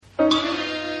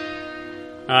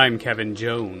I'm Kevin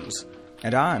Jones.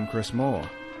 And I'm Chris Moore.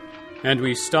 And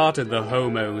we started the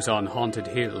Homos on Haunted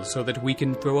Hill so that we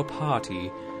can throw a party.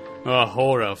 A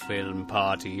horror film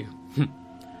party.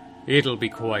 It'll be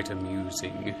quite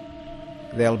amusing.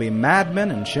 There'll be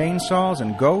madmen and chainsaws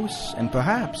and ghosts and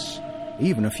perhaps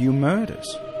even a few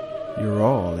murders. You're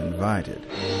all invited.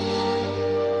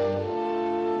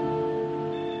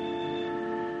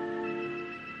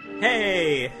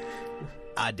 Hey!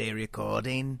 Are they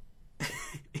recording?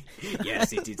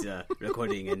 Yes, it is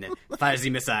recording and fires the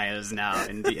missiles now.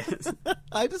 And yes.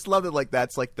 I just love it. Like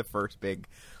that's like the first big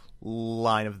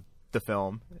line of the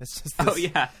film. It's just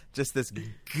this, just this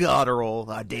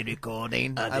guttural. Are they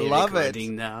recording? I love it.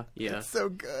 Now? Yeah, it's so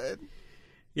good.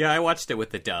 Yeah, I watched it with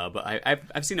the dub.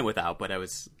 I've seen it without, but I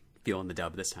was feeling the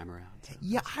dub this time around. So.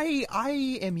 Yeah,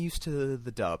 I am used to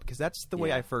the dub because that's the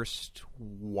way I first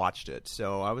watched it.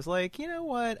 So I was like, you know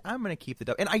what? I'm going to keep the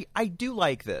dub. And I do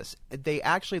like this. They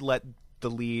actually let the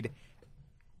lead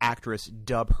actress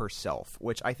dub herself,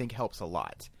 which I think helps a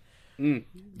lot. Yeah, I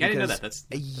didn't know that. That's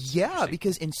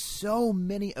because in so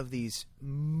many of these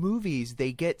movies,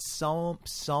 they get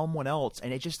someone else,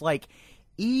 and it just like,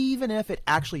 even if it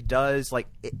actually does, like,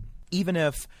 even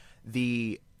if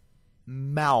the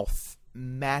mouth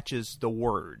matches the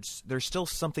words, there's still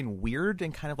something weird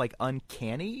and kind of like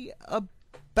uncanny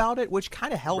about it, which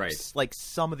kind of helps like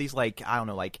some of these, like, I don't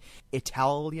know, like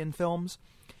Italian films.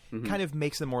 Kind of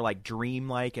makes them more like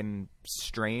dreamlike and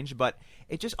strange, but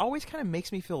it just always kind of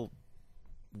makes me feel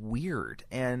weird.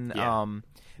 And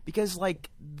because like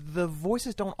the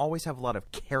voices don't always have a lot of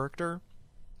character.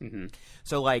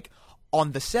 So like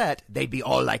on the set, they'd be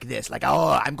all like this, like,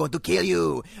 oh, I'm going to kill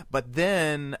you. But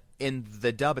then in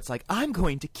the dub, it's like, I'm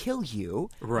going to kill you.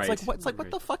 Right. It's like,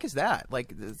 what the fuck is that?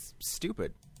 Like, it's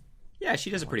stupid. Yeah, she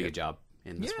does a pretty good job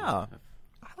in this one.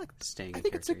 I like staying. I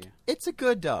think it's a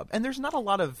good dub, and there's not a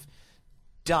lot of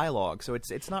dialogue, so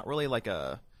it's not really like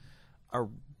a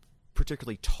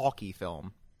particularly talky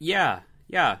film. Yeah.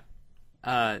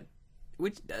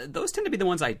 Which those tend to be the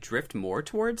ones I drift more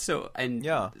towards. So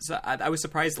I was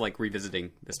surprised, like,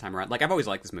 revisiting this time around. Like, I've always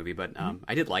liked this movie, but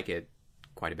I did like it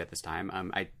quite a bit this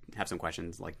time. I have some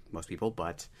questions, like most people,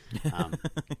 but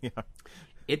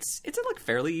it's a like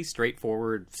fairly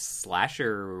straightforward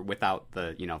slasher without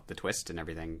the the twist and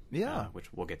everything.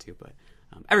 Which we'll get to, but.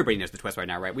 Everybody knows the twist right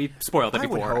now, right? We've spoiled it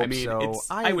before. I mean,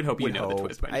 I would hope you know the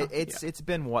twist by now. It's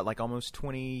been what, like almost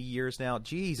 20 years now?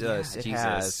 Jesus, it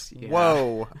has. Yeah.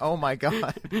 Whoa! Oh my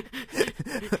God!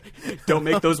 Don't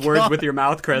make those words with your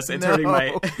mouth, Chris. It's hurting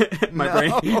my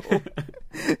brain.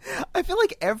 I feel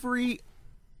like every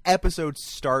episode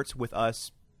starts with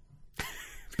us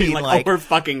being like, oh, we're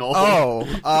fucking old.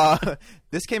 Oh,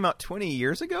 this came out 20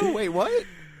 years ago? Wait, what?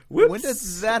 Whoops. When did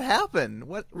that happen?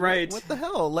 What the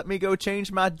hell? Let me go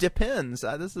change my Depends.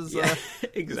 This is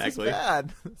exactly. This is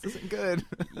bad. This isn't good.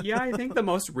 Yeah, I think the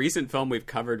most recent film we've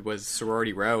covered was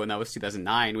Sorority Row, and that was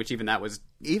 2009. Which even that was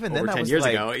over 10 years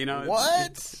ago.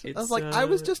 What? It's, I was like, I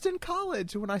was just in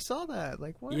college when I saw that.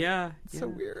 Like, what? Yeah, it's so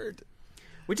weird.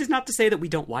 Which is not to say that we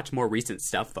don't watch more recent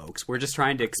stuff, folks. We're just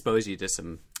trying to expose you to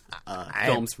some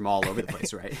films from all over the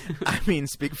place, right? I mean,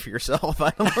 speak for yourself.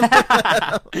 I don't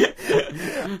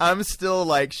know. I'm still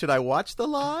like, should I watch The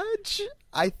Lodge?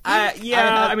 I haven't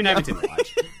seen The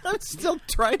Lodge. I'm still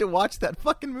trying to watch that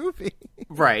fucking movie.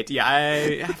 Right,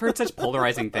 yeah. I've heard such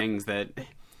polarizing things that...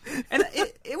 And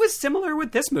it was similar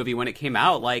with this movie when it came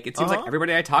out. Like, it seems like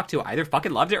everybody I talked to either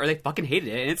fucking loved it or they fucking hated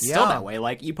it. And it's still that way.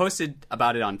 Like, you posted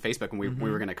about it on Facebook when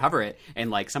we were going to cover it. And,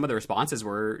 like, some of the responses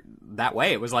were that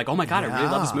way. It was like, oh my God, I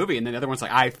really love this movie. And then the other one's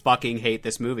like, I fucking hate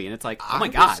this movie. And it's like, oh my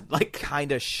God. Like,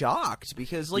 kind of shocked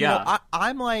because, like, you know,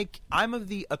 I'm of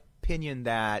the opinion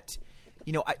that,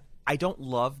 you know, I don't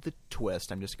love the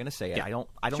twist. I'm just going to say it. I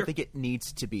don't think it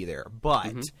needs to be there.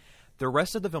 But... the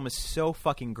rest of the film is so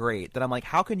fucking great that I'm like,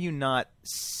 how can you not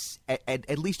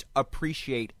at least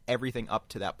appreciate everything up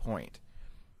to that point?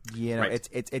 You know,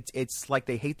 it's like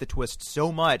they hate the twist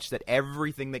so much that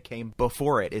everything that came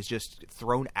before it is just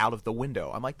thrown out of the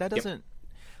window. I'm like, that doesn't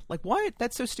like what?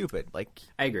 That's so stupid. Like,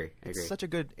 I agree. It's such a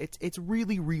good. It's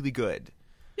really, really good.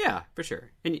 Yeah, for sure.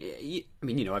 And I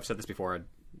mean, you know, I've said this before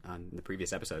on the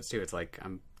previous episodes too. It's like I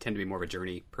tend to be more of a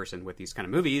journey person with these kind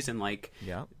of movies, and like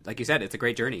you said, it's a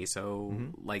great journey. So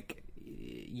like,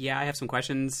 yeah, I have some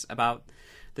questions about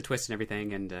the twist and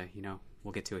everything, and you know,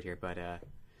 we'll get to it here. But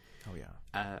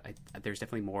there's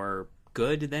definitely more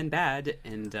good than bad,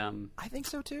 and I think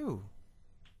so too.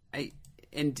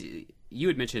 You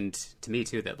had mentioned to me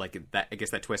too that like that I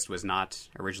guess that twist was not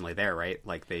originally there, right?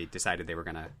 Like they decided they were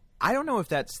gonna. I don't know if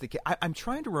that's the case. I'm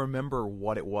trying to remember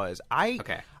what it was. I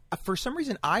for some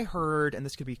reason I heard, and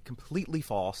this could be completely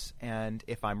false, and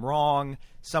if I'm wrong,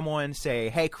 someone say,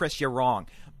 hey, Chris, you're wrong.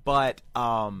 But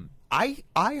I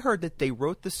heard that they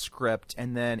wrote the script,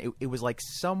 and then it was like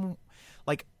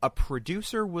a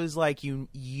producer was like,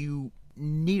 you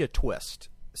need a twist.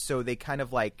 So they kind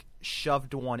of like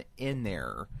shoved one in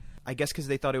there, I guess because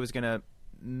they thought it was going to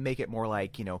make it more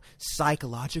like,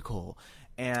 psychological.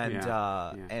 And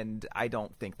and I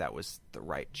don't think that was the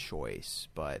right choice.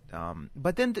 But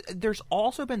then there's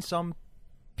also been some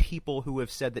people who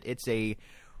have said that it's a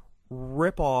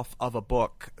ripoff of a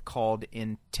book called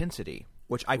Intensity,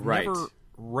 which I've never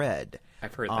read.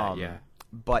 I've heard that, yeah.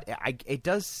 But it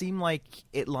does seem like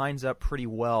it lines up pretty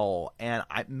well, and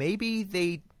maybe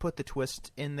they put the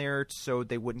twist in there so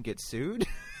they wouldn't get sued.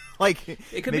 Like,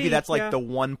 it could maybe be, that's like the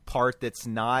one part that's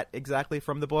not exactly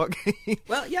from the book.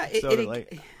 Well, yeah,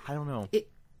 I don't know.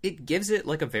 It gives it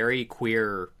like a very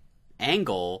queer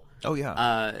angle. Oh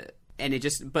yeah. And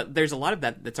but there's a lot of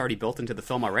that's already built into the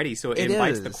film already, so it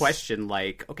invites the question,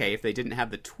 like, okay, if they didn't have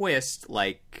the twist,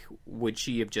 like, would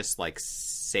she have just like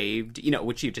saved?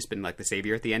 Would she have just been like the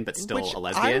savior at the end, but still a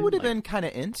lesbian? I would have been kind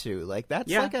of into. Like,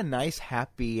 that's like a nice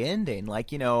happy ending.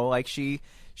 Like, like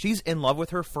she's in love with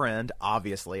her friend.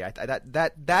 Obviously,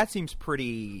 that seems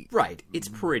pretty right. It's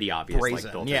pretty obvious.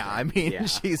 Brazen. Like, yeah, I mean, yeah.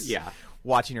 she's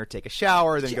watching her take a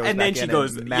shower, then goes and back then she in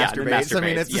goes and masturbates. I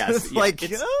mean, it's yes, like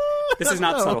this is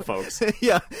not subtle, folks.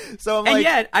 Yeah. So I'm and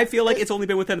yet, I feel like it's only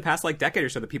been within the past like decade or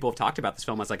so that people have talked about this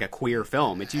film as like a queer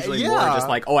film. It's usually more just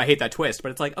like, oh, I hate that twist,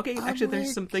 but it's like, okay, actually,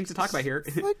 there's some things to talk about here.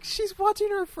 Like, she's watching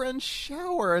her friend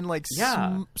shower and like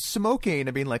smoking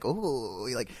and being like, oh,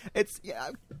 like it's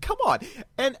come on.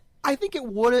 And I think it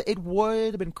would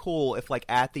have been cool if like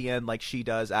at the end like she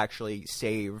does actually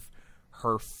save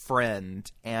her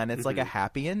friend and it's like a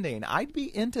happy ending. I'd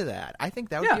be into that. I think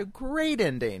that would be a great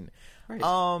ending. Right.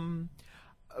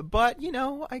 But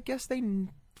I guess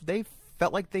they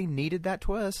felt like they needed that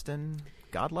twist, and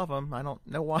God love them. I don't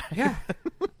know why. Yeah.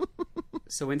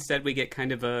 So instead, we get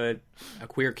kind of a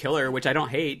queer killer, which I don't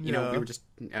hate. We were just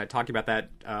talking about that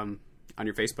on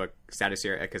your Facebook status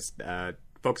here because.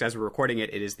 Folks, as we're recording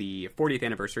it, it is the 40th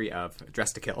anniversary of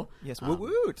Dressed to Kill. Yes, woot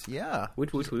woot, yeah.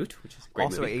 Woot woot woot, which is a great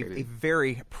also movie. a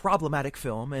very problematic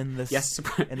film in this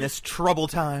in this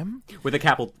troubled time. With a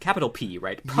capital P,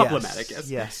 right? Problematic,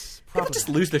 yes. People just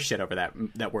lose their shit over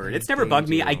that word. It's never bugged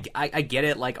me. I get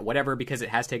it, like, whatever, because it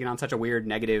has taken on such a weird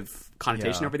negative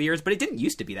connotation over the years, but it didn't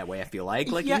used to be that way, I feel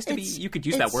like. Like, it used to be, you could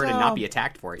use that word and not be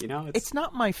attacked for it, It's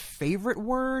not my favorite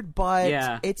word,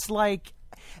 but it's like...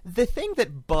 The thing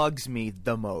that bugs me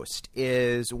the most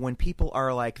is when people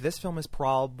are like, this film is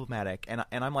problematic. And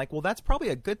I'm like, well, that's probably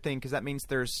a good thing because that means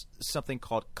there's something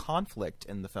called conflict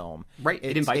in the film. Right.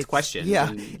 It invites questions.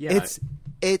 Yeah.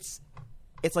 It's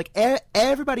like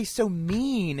everybody's so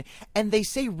mean and they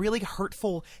say really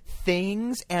hurtful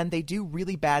things and they do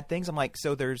really bad things. I'm like,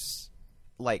 so there's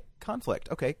like conflict.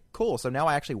 Okay, cool. So now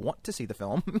I actually want to see the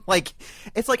film. Like,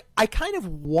 it's like I kind of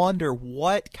wonder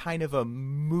what kind of a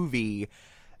movie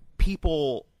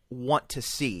people want to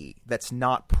see that's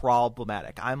not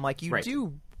problematic. I'm like, you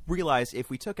do realize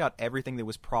if we took out everything that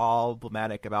was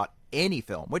problematic about any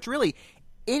film, which really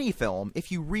any film,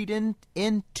 if you read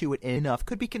into it enough,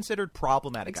 could be considered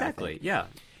problematic. Exactly, yeah.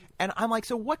 And I'm like,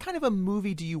 so what kind of a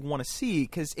movie do you want to see?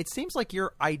 Because it seems like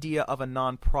your idea of a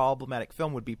non-problematic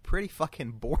film would be pretty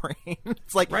fucking boring.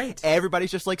 It's like everybody's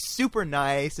just like super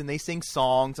nice and they sing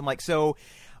songs. I'm like, so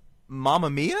Mamma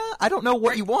Mia? I don't know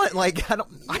what you want. Like, I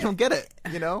don't get it,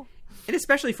 And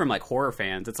especially from like horror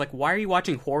fans, it's like, why are you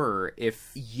watching horror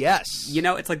if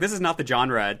it's like, this is not the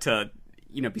genre to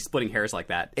be splitting hairs like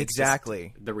that. It's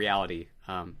exactly the reality.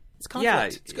 It's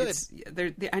conflict. It's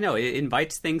good. I know it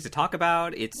invites things to talk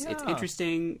about. It's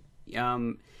interesting,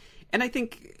 and I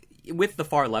think with the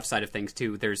far left side of things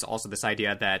too, there's also this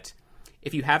idea that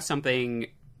if you have something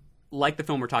like the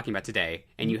film we're talking about today,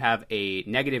 and you have a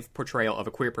negative portrayal of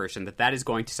a queer person, that is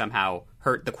going to somehow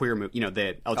hurt the queer,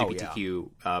 the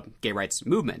LGBTQ gay rights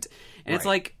movement, and it's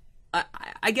like.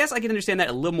 I guess I can understand that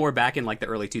a little more back in like the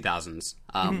early 2000s.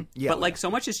 But like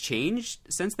so much has changed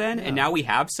since then, and now we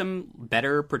have some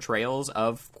better portrayals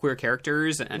of queer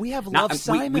characters. And we have Love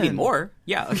Simon. We need more.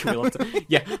 Yeah,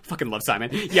 fucking love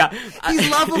Simon. Yeah, he's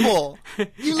lovable.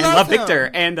 You and love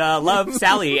Victor, and love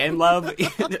Sally, and love.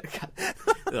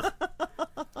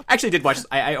 Actually, did watch.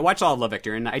 I watched all of Love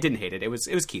Victor, and I didn't hate it. It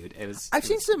was cute. I've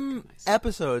seen some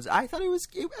episodes. I thought it was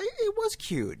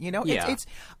cute. It's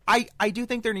I do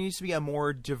think there needs to be a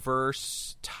more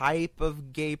diverse type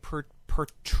of gay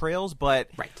portrayals, but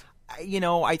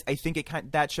I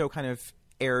think that show kind of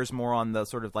airs more on the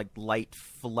sort of like light,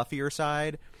 fluffier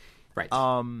side. Right.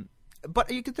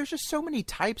 but there's just so many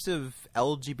types of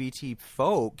LGBT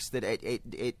folks that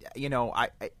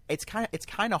it's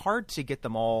kind of hard to get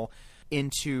them all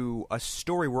into a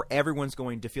story where everyone's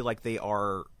going to feel like they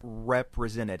are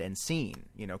represented and seen,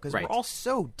 because we're all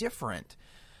so different.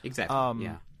 Exactly.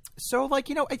 Yeah. So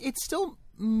it's still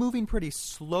moving pretty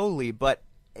slowly, but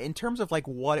in terms of like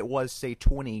what it was, say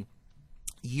 20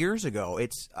 years ago,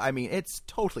 it's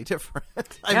totally different.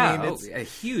 It's a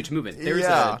huge movement. There's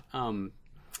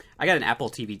I got an Apple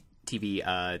TV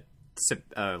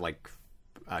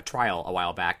trial a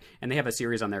while back, and they have a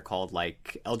series on there called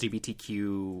like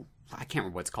LGBTQ. I can't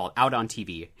remember what it's called. Out on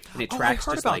TV, and it tracks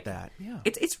I heard just about like that. Yeah.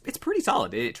 It's pretty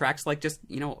solid. It tracks like just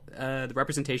the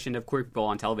representation of queer people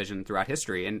on television throughout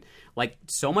history, and like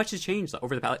so much has changed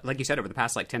over like you said, over the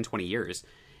past like 10, 20 years.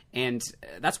 And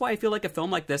that's why I feel like a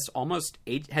film like this almost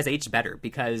has aged better,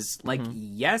 because like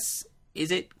yes,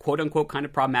 is it quote unquote kind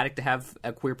of problematic to have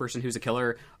a queer person who's a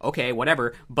killer? Okay,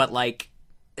 whatever, but like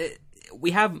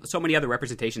we have so many other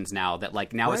representations now that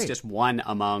like now it's just one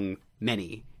among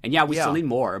many. And we still need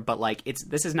more, but like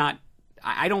this is not.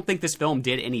 I don't think this film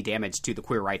did any damage to the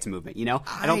queer rights movement.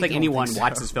 I don't think anyone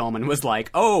watched this film and was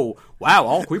like, "Oh, wow,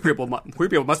 all queer people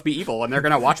must be evil, and they're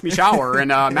gonna watch me shower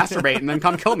and masturbate and then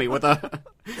come kill me with a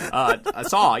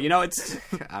saw." It's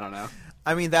I don't know.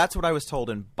 I mean, that's what I was told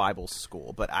in Bible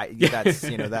school, but that's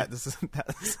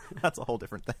that's a whole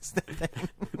different thing.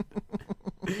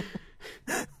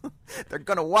 They're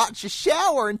gonna watch you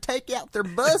shower and take out their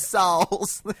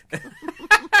buzzsaws.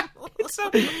 So,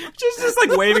 just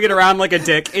like waving it around like a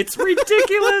dick. It's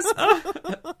ridiculous.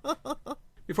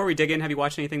 Before we dig in, have you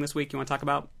watched anything this week you want to talk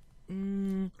about?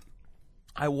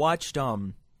 I watched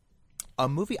a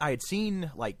movie I had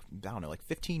seen like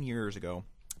 15 years ago,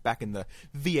 back in the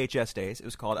VHS days. It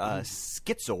was called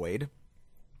Schizoid.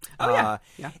 Oh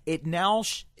yeah. It now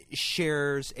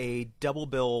shares a double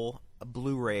bill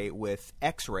Blu-ray with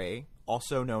X-Ray,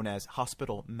 also known as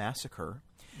Hospital Massacre.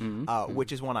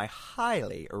 Which is one I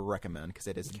highly recommend because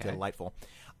it is delightful.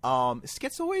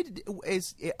 Schizoid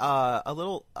is a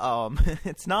little.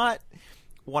 It's not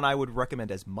one I would recommend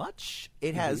as much.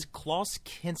 It has Klaus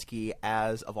Kinski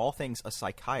as, of all things, a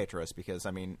psychiatrist, because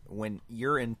I mean, when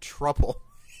you're in trouble,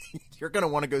 you're gonna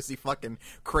want to go see fucking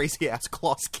crazy ass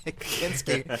Klaus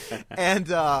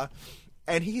Kinski,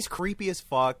 and he's creepy as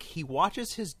fuck. He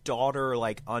watches his daughter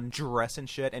like undress and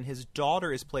shit, and his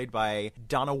daughter is played by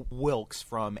Donna Wilkes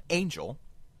from Angel,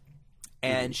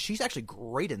 and she's actually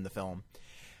great in the film.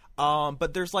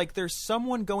 But there's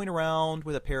someone going around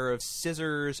with a pair of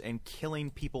scissors and killing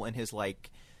people in his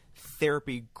like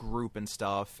therapy group and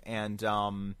stuff, and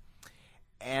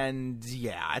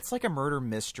it's like a murder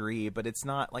mystery, but it's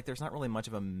not like, there's not really much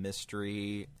of a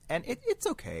mystery, and it's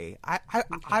okay.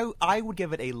 I would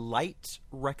give it a light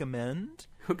recommend.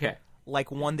 Okay.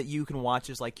 Like one that you can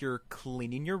watch as like you're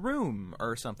cleaning your room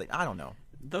or something. I don't know.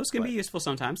 Those can be useful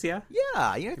sometimes, yeah.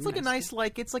 Yeah, it's like nice. A nice,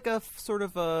 like, it's like a sort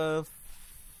of a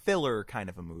filler kind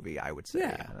of a movie, I would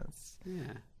say.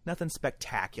 Yeah. Nothing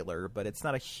spectacular, but it's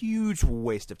not a huge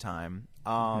waste of time.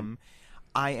 I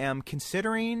am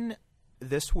considering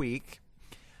this week,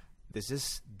 this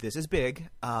is big.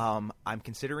 I'm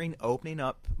considering opening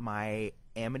up my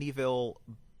Amityville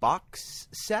box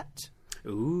set.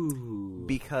 Ooh.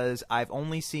 Because I've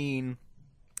only seen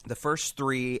the first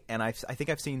 3, and I think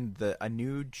I've seen A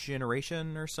New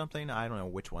Generation or something. I don't know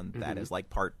which one that is, like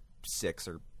part 6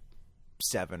 or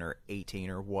 7 or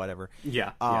 18 or whatever.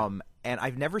 Yeah. And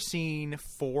I've never seen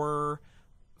 4,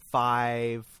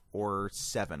 5, or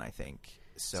 7, I think.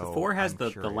 So 4 has the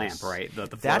lamp, right? The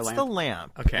That's lamp? the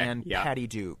lamp. Okay. And Patty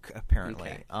Duke, apparently.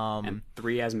 Okay. And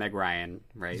 3 has Meg Ryan,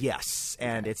 right? Yes,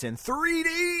 and it's in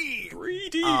 3D.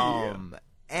 3D.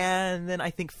 And then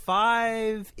I think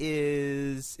 5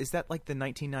 is that like the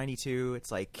 1992?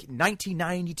 It's like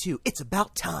 1992. It's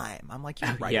about time. I'm like,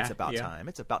 you're right. It's about time.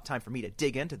 It's about time for me to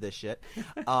dig into this shit.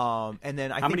 And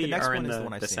then I think the next one is the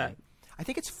one I've seen. I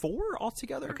think it's 4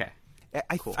 altogether. Okay.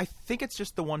 Cool. I think it's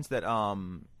just the ones that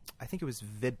I think it was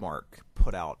Vidmark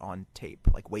put out on tape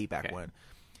like way back when,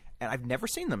 and I've never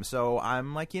seen them. So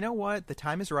I'm like, you know what? The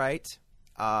time is right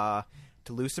to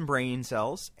lose some brain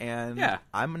cells, and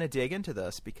I'm gonna dig into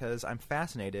this because I'm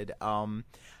fascinated.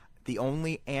 The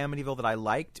only Amityville that I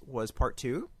liked was part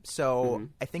 2, so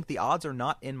I think the odds are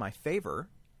not in my favor.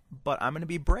 But I'm going to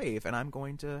be brave, and I'm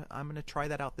going to try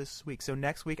that out this week. So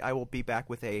next week I will be back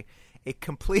with a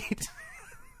complete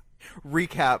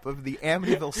recap of the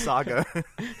Amityville saga.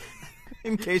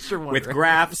 In case you're wondering, with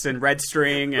graphs and red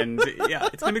string, and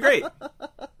it's going to be great.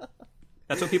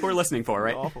 That's what people are listening for,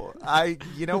 right? Awful.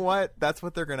 You know what? That's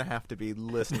what they're going to have to be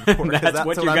listening for. That's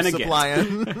what you're I'm gonna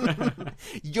supplying.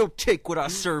 You'll take what I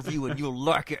serve you and you'll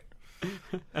like it.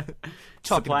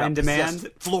 Supply and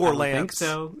demand. Floor I don't lamps. think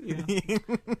so. You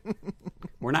know.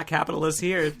 We're not capitalists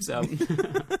here, so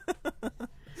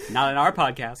not in our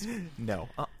podcast. No.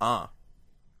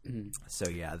 So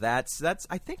yeah, that's.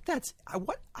 I think that's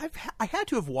what I had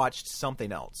to have watched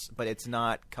something else, but it's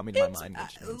not coming to my mind.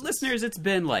 Listeners, it's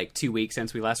been like 2 weeks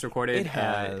since we last recorded. It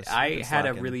has. I had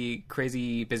a really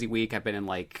crazy busy week. I've been in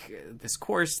like this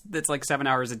course that's like 7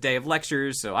 hours a day of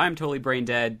lectures, so I'm totally brain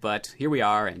dead. But here we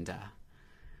are, and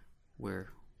we're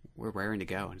raring to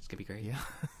go, and it's gonna be great. Yeah.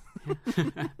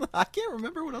 I can't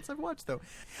remember what else I've watched though.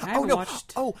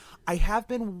 I have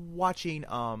been watching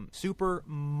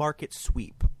Supermarket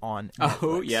Sweep on Netflix.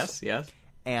 Oh yes.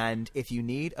 And if you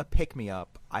need a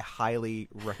pick-me-up, I highly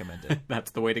recommend it.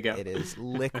 That's the way to go. It is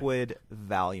liquid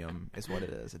Valium is what it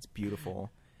is. It's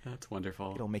beautiful. That's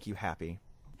wonderful. It'll make you happy.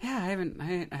 Yeah,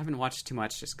 I haven't watched too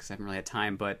much just because I haven't really had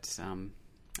time. But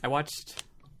I watched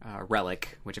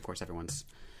Relic, which of course everyone's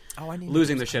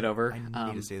losing their shit over. I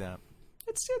need to see that.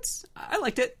 I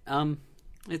liked it.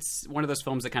 It's one of those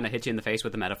films that kind of hit you in the face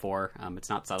with a metaphor. It's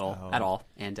not subtle at all,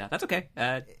 and that's okay.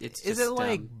 Is it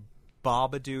like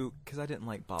Babadook? Because I didn't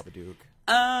like Babadook.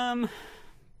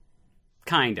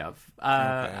 Kind of. Okay.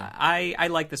 I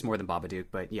like this more than Babadook,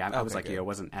 but yeah, I was like good. you. I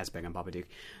wasn't as big on Babadook.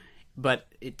 But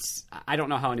I don't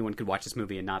know how anyone could watch this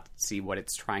movie and not see what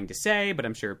it's trying to say, but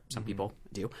I'm sure some people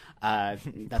do.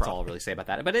 That's all I'll really say about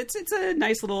that. But it's a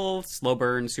nice little slow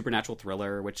burn supernatural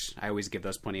thriller, which I always give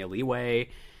those plenty of leeway.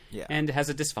 Yeah. And it has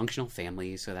a dysfunctional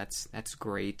family, so that's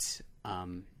great.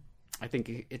 I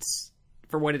think it's,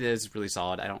 for what it is, really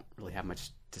solid. I don't really have much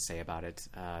to say about it.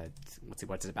 Let's see,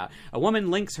 what's it about? A woman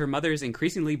links her mother's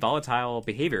increasingly volatile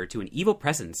behavior to an evil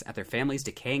presence at their family's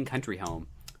decaying country home.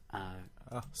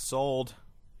 Sold.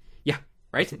 Yeah,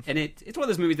 right? And it's one of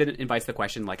those movies that invites the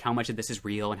question, like, how much of this is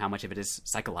real and how much of it is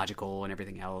psychological and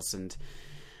everything else. And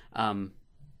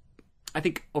I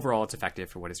think overall it's effective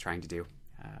for what it's trying to do.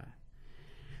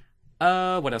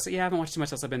 What else? Yeah, I haven't watched too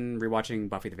much else. I've been rewatching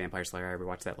Buffy the Vampire Slayer. I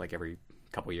rewatch that like every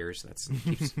couple years. It's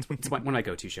one of my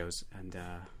go-to shows. And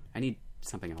I need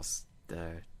something else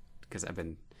because I've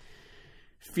been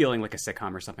feeling like a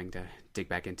sitcom or something to dig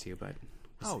back into, but...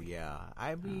 Yeah.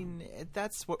 I mean,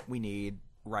 that's what we need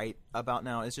right about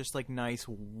now. It's just like nice,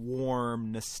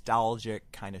 warm,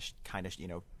 nostalgic kind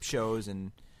of shows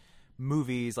and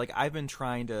movies. Like I've been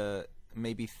trying to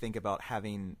maybe think about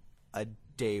having a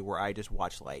day where I just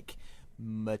watch like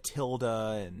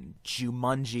Matilda and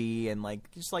Jumanji and like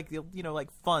just like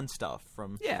like fun stuff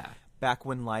from back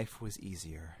when life was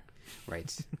easier.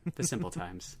 Right. The Simple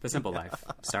Times. The Simple Life.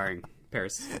 Starring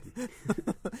Paris.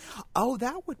 Oh,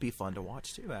 that would be fun to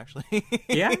watch too, actually.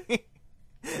 Yeah?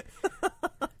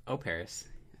 Oh, Paris.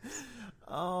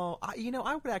 Oh, I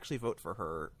would actually vote for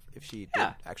her if she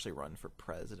did actually run for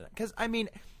president. Because, I mean,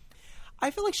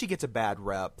 I feel like she gets a bad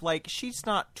rep. Like, she's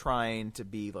not trying to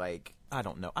be like, I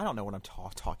don't know what I'm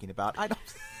talking about. I don't...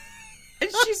 And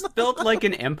she's built like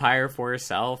an empire for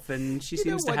herself, and she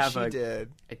seems to have a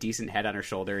decent head on her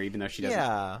shoulder, even though she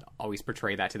doesn't always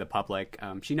portray that to the public.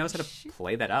 She knows how to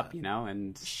play that up,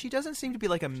 and she doesn't seem to be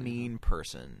like a mean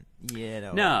person,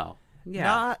 No,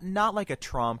 yeah, not like a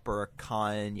Trump or a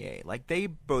Kanye. Like they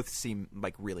both seem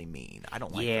like really mean. I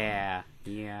don't like them.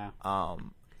 Yeah.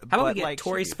 How about we get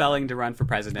Tori Spelling to run for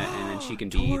president, and then she can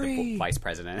be the vice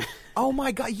president? Oh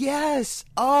my God, yes!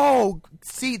 Oh,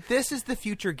 see, this is the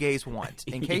future gays want.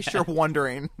 In case you're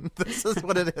wondering, this is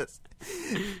what it is.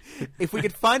 If we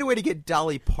could find a way to get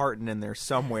Dolly Parton in there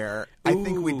somewhere, I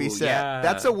think we'd be set. Yeah.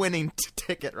 That's a winning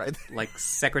ticket right there. Like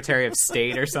Secretary of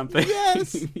State or something.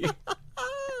 Yes!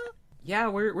 Yeah,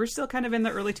 we're still kind of in the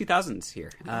early 2000s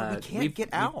here. We can't get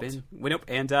out.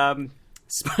 And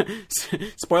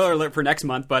spoiler alert for next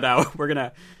month, but we're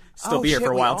gonna still be here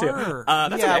for a while too.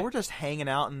 That's okay. We're just hanging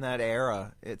out in that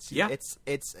era. It's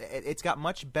got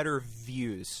much better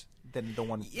views than the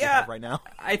one we have right now.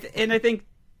 I think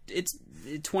it's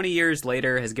 20 years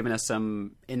later has given us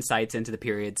some insights into the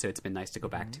period, so it's been nice to go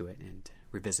back to it and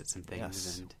revisit some things.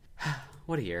 Yes. And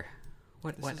what a year!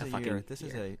 What a fucking year! This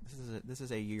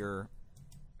is a year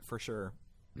for sure.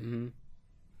 Mm-hmm.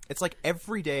 It's like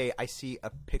every day I see a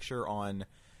picture on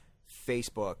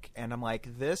Facebook, and I'm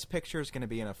like, this picture is going to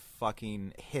be in a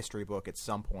fucking history book at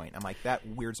some point. I'm like, that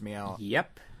weirds me out.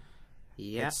 Yep.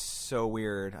 It's so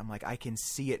weird. I'm like, I can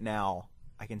see it now.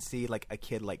 I can see like a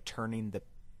kid like turning the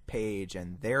page,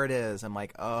 and there it is. I'm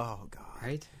like, oh God.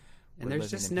 Right. And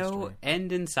there's just no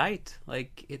end in sight.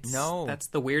 Like that's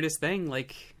the weirdest thing.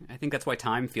 Like I think that's why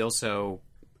time feels so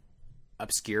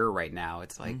obscure right now.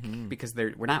 It's like because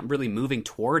we're not really moving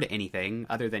toward anything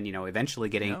other than eventually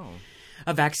getting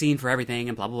a vaccine for everything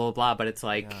and blah blah blah blah. But it's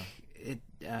like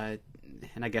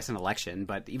and I guess an election,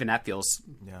 but even that feels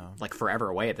like forever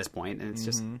away at this point, and it's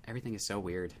just everything is so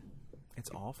weird. It's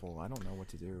awful. I don't know what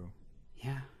to do.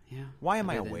 Yeah. Why am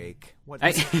I awake?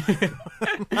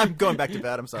 I'm going back to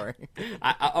bed. I'm sorry.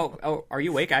 Are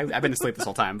you awake? I've been asleep this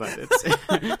whole time, but it's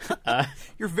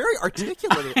you're very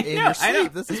articulate in your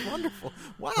sleep. This is wonderful.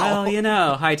 Wow.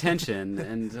 Well, high tension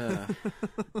and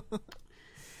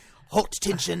hot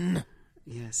tension.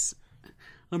 Yes.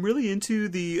 I'm really into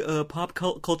the pop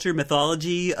culture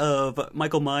mythology of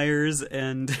Michael Myers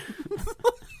and.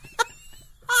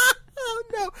 Oh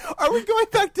no! Are we going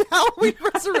back to Halloween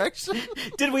Resurrection?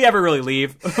 Did we ever really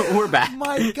leave? We're back.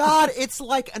 My God, it's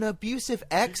like an abusive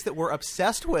ex that we're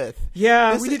obsessed with.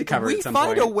 Yeah, we need to cover it at some point.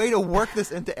 We find a way to work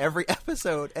this into every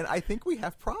episode, and I think we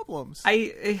have problems.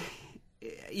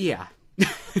 Yeah.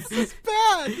 This is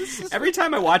bad. Every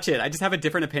time I watch it, I just have a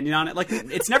different opinion on it. Like,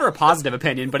 it's never a positive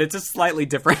opinion, but it's just slightly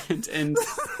different. And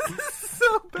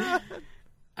so bad.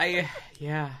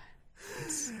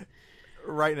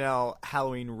 Right now,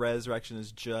 Halloween Resurrection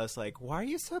is just like, why are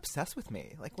you so obsessed with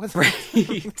me? Like, what's right?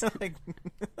 Like...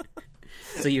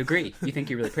 So you agree? You think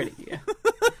you're really pretty? Yeah.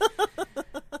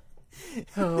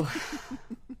 Oh.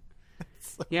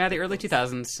 Yeah, the early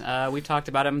 2000s. We've talked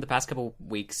about them the past couple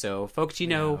weeks, so folks,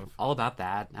 all about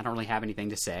that. I don't really have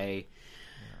anything to say.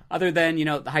 Other than,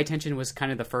 the High Tension was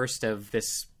kind of the first of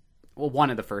this, one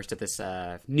of the first of this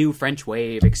new French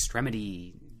wave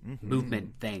extremity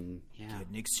movement thing. Yeah.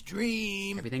 Getting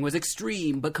extreme. Everything was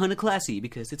extreme, but kind of classy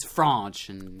because it's French.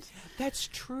 And that's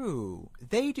true.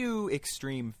 They do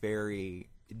extreme very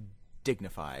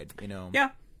dignified, Yeah.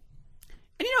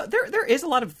 And there is a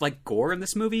lot of like gore in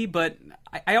this movie, but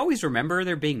I always remember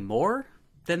there being more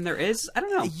than there is. I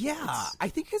don't know. Yeah, I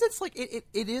think because it's like it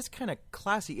is kind of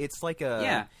classy. It's like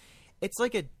it's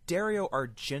like a Dario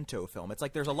Argento film. It's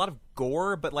like there's a lot of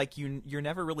gore, but like you're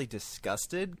never really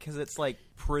disgusted because it's like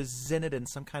presented in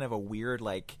some kind of a weird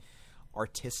like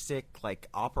artistic like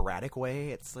operatic way.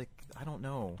 It's like I don't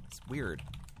know. It's weird.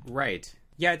 Right.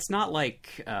 Yeah, it's not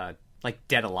like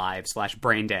Dead Alive /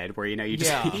 Brain Dead, where you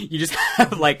just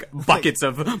have like buckets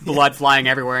of blood flying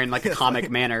everywhere in like a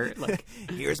comic manner. Like,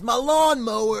 here's my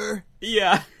lawnmower.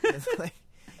 Yeah, it's like,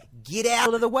 get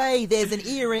out of the way. There's an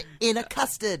ear in a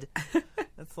custard.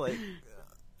 That's like,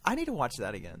 I need to watch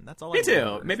that again. That's all. Me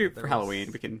too. Maybe for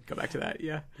Halloween we can go back to that.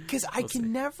 Yeah, because I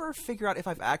can never figure out if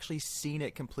I've actually seen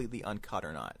it completely uncut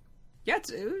or not. Yeah,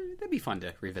 that'd be fun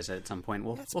to revisit at some point.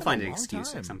 We'll find an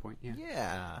excuse at some point.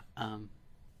 Yeah.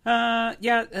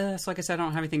 So like I said, I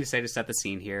don't have anything to say to set the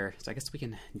scene here. So I guess we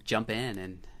can jump in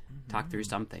and talk through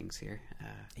some things here.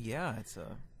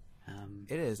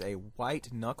 It is a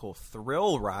white knuckle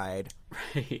thrill ride.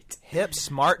 Right. Hip,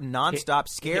 smart, nonstop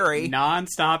scary.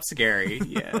 Nonstop scary,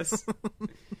 yes.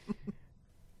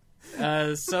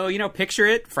 So, picture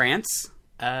it, France.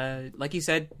 Like you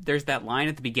said, there's that line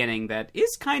at the beginning that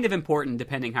is kind of important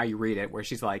depending how you read it, where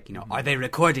she's like, are they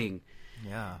recording?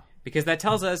 Yeah. Because that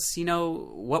tells us,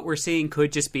 what we're seeing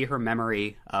could just be her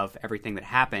memory of everything that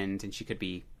happened, and she could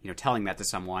be, telling that to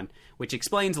someone, which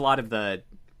explains a lot of the,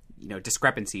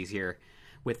 discrepancies here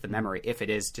with the memory, if it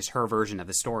is just her version of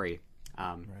the story.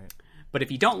 Right. But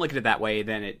if you don't look at it that way,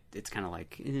 then it's kind of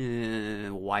like,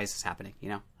 why is this happening?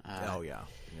 Oh yeah.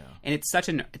 And it's such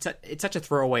a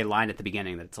throwaway line at the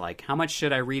beginning that it's like, how much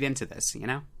should I read into this?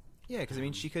 Yeah, because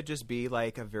she could just be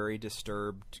like a very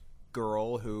disturbed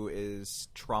girl who is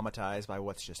traumatized by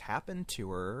what's just happened to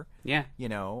her. Yeah.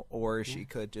 Or she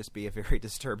could just be a very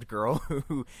disturbed girl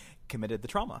who committed the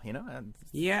trauma. And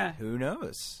who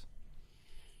knows?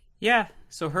 Yeah.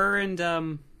 So her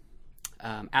and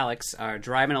Alex are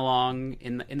driving along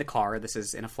in the car. This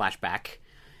is in a flashback,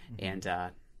 and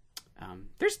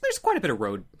there's quite a bit of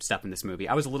road stuff in this movie.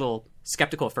 I was a little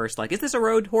skeptical at first, like, is this a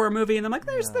road horror movie? And I'm like,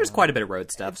 there's quite a bit of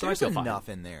road stuff, so I feel fine. There's enough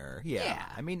in there. Yeah.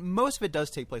 I mean, most of it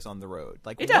does take place on the road.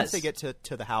 Like, it once does. they get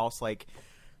to the house, like,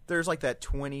 there's like that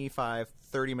 25,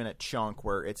 30-minute chunk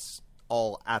where it's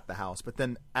all at the house. But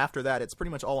then after that, it's pretty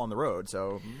much all on the road.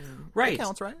 So right. It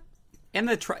counts, right? And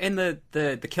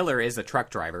the killer is a truck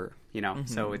driver,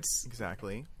 so it's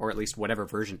exactly, or at least whatever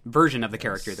version of the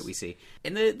character that we see.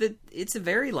 And it's a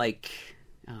very like,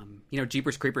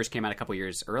 Jeepers Creepers came out a couple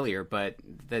years earlier, but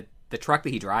the truck that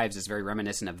he drives is very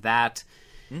reminiscent of that.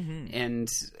 And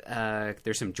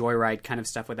there's some Joyride kind of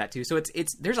stuff with that too. So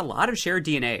there's a lot of shared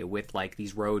DNA with like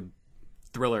these road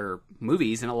thriller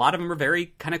movies, and a lot of them are very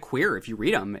kind of queer if you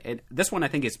read them. This one I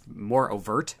think is more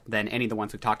overt than any of the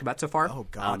ones we've talked about so far. Oh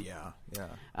God, yeah.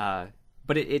 But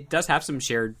but it does have some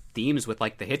shared themes with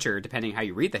like The Hitcher, depending how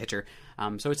you read The Hitcher.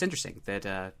 So it's interesting that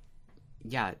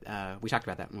we talked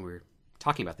about that when we were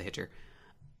talking about The Hitcher.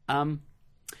 So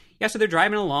they're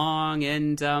driving along,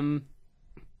 and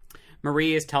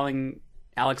Marie is telling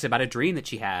Alex about a dream that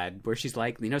she had where she's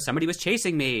like, somebody was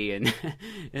chasing me, and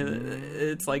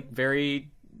it's like very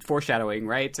foreshadowing,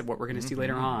 right, to what we're going to see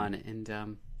later on.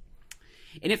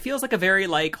 And it feels like a very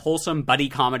like wholesome buddy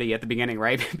comedy at the beginning,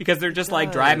 right? Because they're just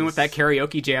like driving with that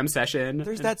karaoke jam session.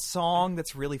 There's that song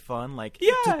that's really fun, like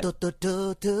yeah. I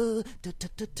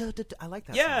like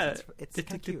that yeah. song. It's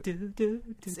kind of cute.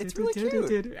 It's really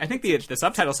cute. I think the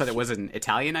subtitle said it was in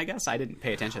Italian, I guess. I didn't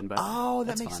pay attention, but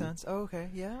that makes sense. Oh, okay.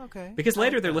 Yeah, okay. Because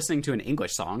later they're listening to an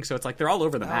English song, so it's like they're all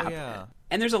over the map. Yeah.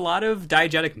 And there's a lot of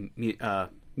diegetic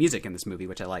music in this movie,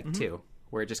 which I like too.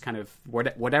 Where it just kind of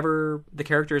whatever the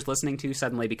character is listening to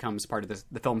suddenly becomes part of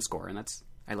the film score, and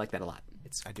I like that a lot.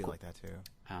 I do cool. like that too.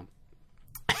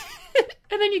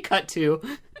 And then you cut to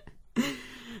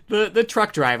the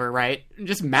truck driver, right,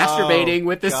 just masturbating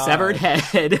with the severed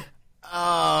head.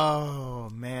 Oh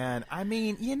man, I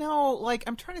mean,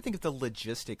 I'm trying to think of the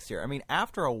logistics here. I mean,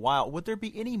 after a while, would there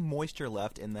be any moisture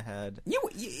left in the head? You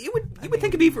would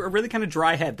think it'd be a really kind of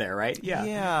dry head there, right? Yeah.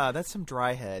 Yeah, that's some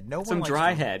dry head. Some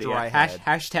dry head. Dry yeah. head.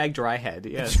 Hashtag dry head.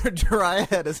 Yes. Dry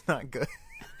head is not good.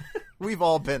 We've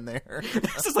all been there.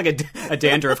 This is like a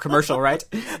dandruff commercial, right?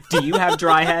 Do you have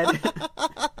dry head?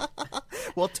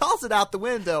 Well, toss it out the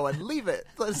window and leave it.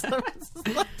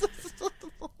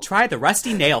 Try the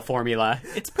rusty nail formula.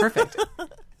 It's perfect.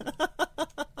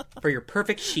 For your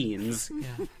perfect sheens.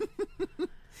 Yeah.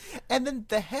 And then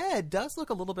the head does look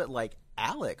a little bit like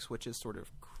Alex, which is sort of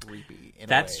creepy in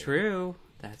That's a way. true.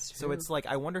 That's true. So it's like,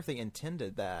 I wonder if they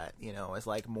intended that, as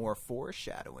like more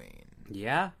foreshadowing.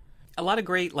 Yeah. A lot of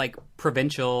great, like,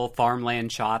 provincial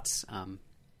farmland shots. Oh,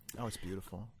 it's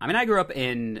beautiful. I mean, I grew up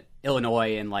in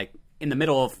Illinois and, like, in the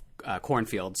middle of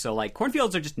cornfields. So, like,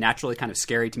 cornfields are just naturally kind of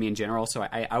scary to me in general. So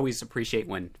I always appreciate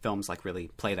when films, like, really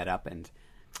play that up. And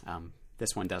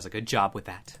this one does a good job with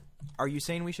that. Are you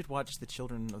saying we should watch The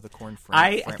Children of the Corn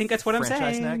I think that's what I'm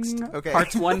saying. Next? Okay.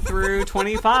 Parts 1 through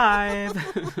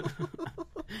 25.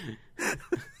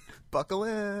 Buckle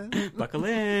in. Buckle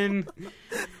in.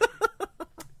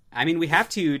 I mean, we have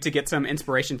to get some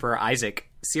inspiration for our Isaac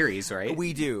series, right?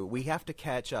 We do. We have to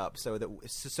catch up so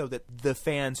that the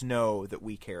fans know that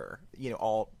we care.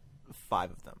 All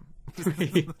 5 of them.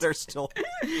 They're still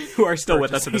who are still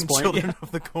with us at this point. Children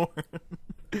of the Corn.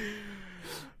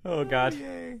 Oh God!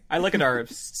 Yay. I look at our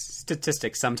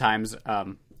statistics sometimes,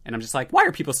 and I'm just like, why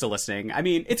are people still listening? I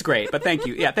mean, it's great, but thank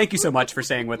you. Yeah, thank you so much for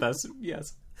staying with us.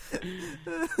 Yes.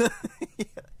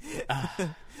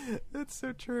 That's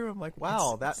so true. I'm like,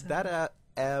 wow, that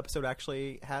episode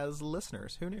actually has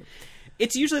listeners. Who knew?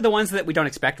 It's usually the ones that we don't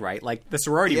expect, right? Like the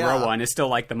sorority row one is still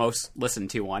like the most listened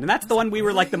to one, and that's the one we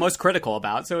were like the most critical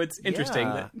about. So it's interesting.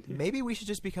 Yeah. That maybe we should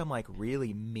just become like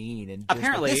really mean and just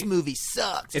apparently this movie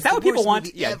sucks. Is that what people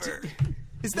want? Yeah.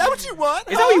 Is that what you want?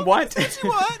 Is that what you want? Is that what you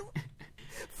want?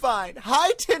 Fine.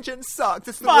 High Tension sucks.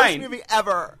 It's the Fine. worst movie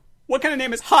ever. What kind of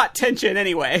name is Hot Tension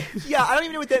anyway? Yeah, I don't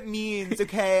even know what that means.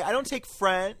 Okay, I don't take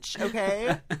French.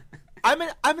 Okay, I'm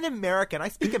an American. I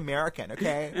speak American.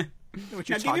 Okay. What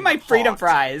Now give me my freedom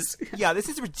fries. Yeah, this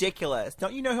is ridiculous.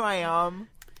 Don't you know who I am?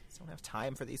 I don't have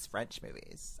time for these French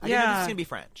movies. I didn't know this was gonna be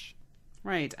French.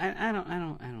 Right. I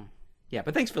don't. Yeah,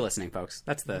 but thanks for listening, folks.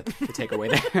 That's the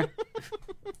takeaway there.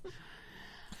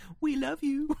 We love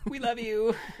you. We love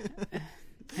you.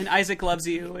 And Isaac loves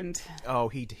you. And oh,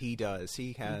 he does.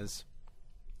 He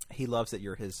loves that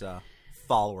you're his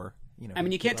follower. I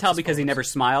mean, you can't tell because he never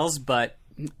smiles, but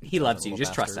he loves you.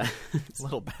 Just trust that.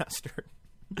 Little bastard.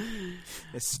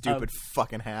 His stupid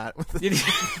fucking hat. Oh,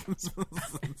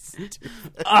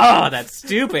 that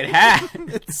stupid hat.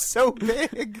 It's so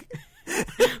big.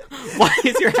 Why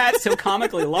is your hat so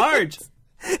comically large?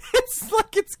 It's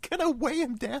like it's gonna weigh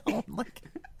him down. Like,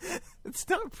 it's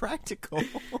not practical.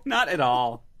 Not at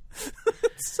all.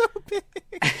 It's so big.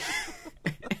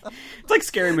 It's like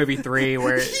Scary Movie 3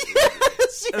 where she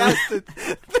has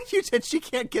to, she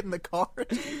can't get in the car.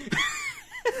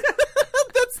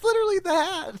 That's literally the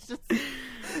hat.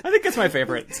 I think that's my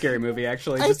favorite Scary Movie,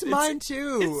 actually. It's mine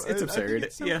too. It's absurd. I think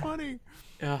it's so funny.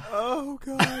 Oh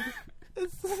god,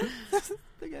 it's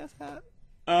big ass hat.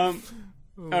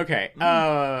 Okay.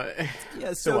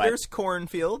 Yeah. So there's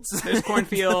cornfields. There's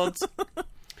cornfields.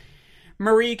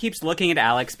 Marie keeps looking at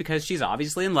Alex because she's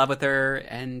obviously in love with her,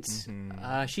 and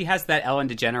she has that Ellen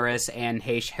DeGeneres and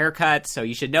Heche haircut. So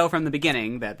you should know from the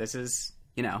beginning that this is,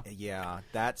 Yeah,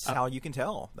 that's how you can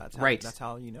tell. That's how, right. That's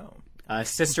how you know.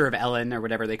 Sister of Ellen or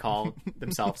whatever they call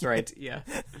themselves, right? Yeah.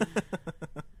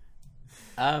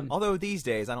 Although these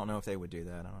days, I don't know if they would do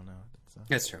that. I don't know.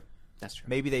 That's true. That's true.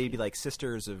 Maybe they'd be like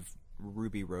Sisters of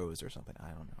Ruby Rose or something. I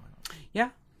don't know. Yeah,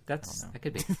 that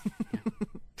could be.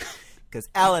 Because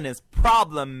Ellen is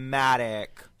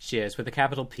problematic. She is, with a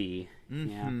capital P.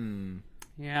 Mm-hmm.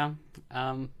 Yeah.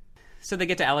 So they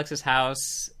get to Alex's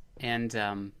house, and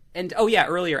oh yeah,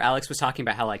 earlier Alex was talking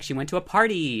about how like she went to a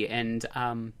party and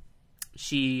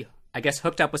she, I guess,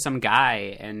 hooked up with some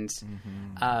guy, and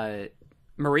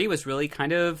Marie was really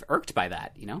kind of irked by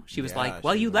that. You know, she was like,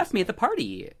 "Well, you left me at the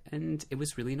party," and it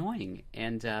was really annoying.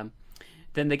 And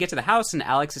then they get to the house, and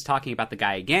Alex is talking about the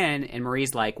guy again, and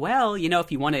Marie's like, "Well, you know,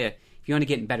 if you want to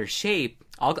get in better shape,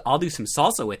 I'll do some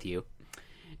salsa with you."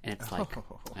 And it's like,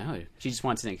 oh, she just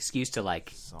wants an excuse to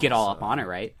like get all up on her,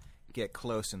 right? Get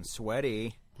close and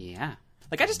sweaty. Yeah.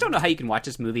 Like, I just don't know how you can watch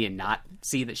this movie and not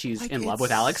see that she's in love with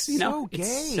Alex. You know, so gay.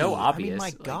 It's so obvious. I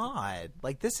mean, my God,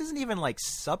 like this isn't even like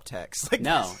subtext. Like,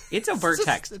 no, it's overt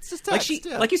text. It's just text.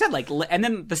 Like you said, like, and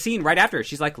then the scene right after,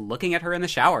 she's like looking at her in the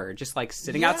shower, just like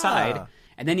sitting outside,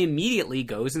 and then immediately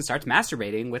goes and starts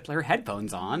masturbating with her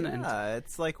headphones on. Yeah, and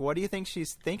it's like, what do you think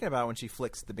she's thinking about when she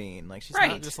flicks the bean? Like, she's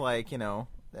not just like, you know,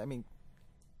 I mean,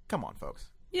 come on, folks.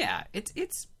 Yeah,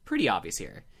 it's pretty obvious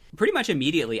here. Pretty much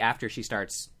immediately after she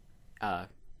starts,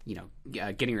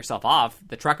 getting herself off,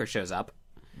 the trucker shows up.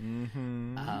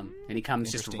 Mm-hmm. And he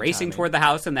comes just racing toward the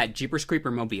house in that Jeepers Creeper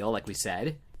mobile, like we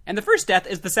said. And the first death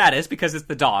is the saddest because it's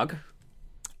the dog.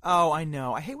 Oh, I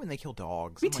know. I hate when they kill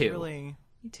dogs. Me too. Like, really?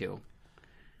 Me too.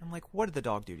 I'm like, what did the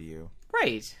dog do to you?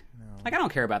 Right. No. Like, I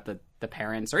don't care about the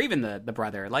parents or even the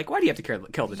brother. Like, why do you have to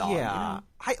kill the dog? Yeah.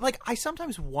 You know? I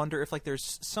sometimes wonder if, like,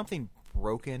 there's something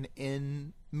broken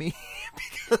in me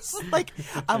because, like,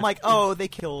 I'm like, oh, they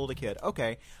killed a kid.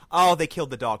 Okay. Oh, they killed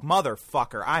the dog.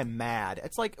 Motherfucker. I'm mad.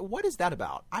 It's like, what is that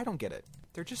about? I don't get it.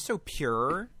 They're just so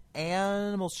pure.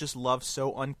 Animals just love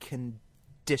so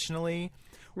unconditionally.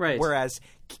 Right. Whereas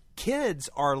kids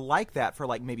are like that for,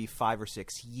 like, maybe 5 or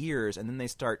 6 years, and then they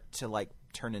start to, like,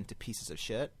 turn into pieces of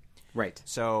shit. Right.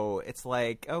 So it's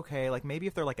like, okay, like maybe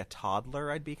if they're like a toddler,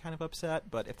 I'd be kind of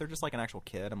upset. But if they're just like an actual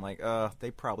kid, I'm like,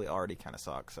 they probably already kind of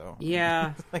suck. So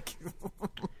yeah, like,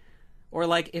 or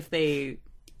like if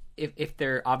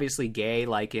they're obviously gay,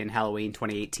 like in Halloween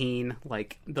 2018,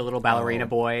 like the little ballerina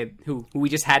boy who we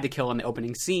just had to kill in the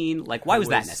opening scene. Like, why was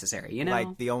that necessary? You know,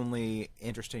 like the only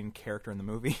interesting character in the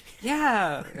movie.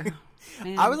 Yeah.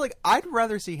 I was like, I'd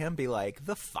rather see him be like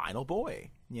the final boy.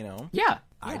 You know? Yeah.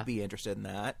 I'd be interested in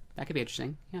that. That could be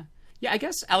interesting. Yeah. Yeah, I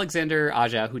guess Alexander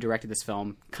Aja, who directed this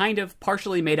film, kind of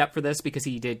partially made up for this because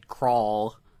he did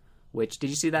Crawl, which, did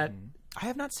you see that? I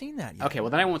have not seen that yet. Okay, well,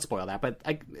 then I won't spoil that. But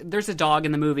there's a dog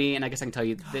in the movie, and I guess I can tell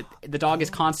you that the dog is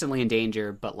constantly in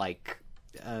danger, but, like,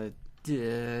 I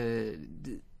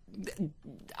don't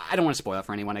want to spoil it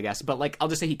for anyone, I guess. But, like, I'll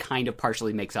just say he kind of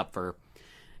partially makes up for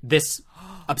this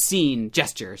obscene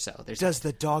gesture. So does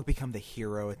the dog become the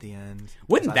hero at the end?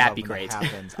 Wouldn't that be great?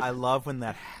 I love when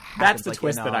that happens. That's the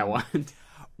twist that I want.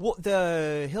 Well,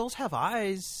 the Hills Have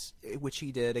Eyes, which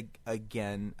he did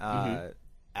again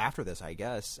after this, I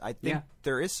guess. I think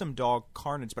there is some dog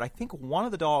carnage, but I think one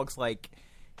of the dogs like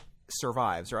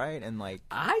survives, right? And like,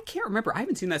 I can't remember. I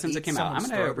haven't seen that since it came out. I'm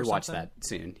gonna rewatch that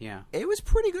soon. Yeah, it was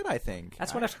pretty good. I think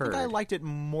that's what I've heard. I liked it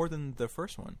more than the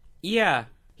first one. Yeah.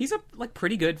 He's a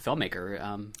pretty good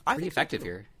filmmaker. Pretty effective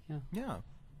here. Yeah.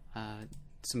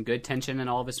 Some good tension in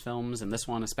all of his films, and this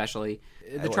one especially.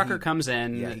 The trucker comes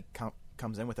in. Yeah, he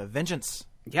comes in with a vengeance.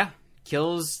 Yeah,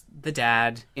 kills the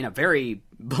dad in a very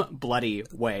bloody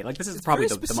way. Like, this is probably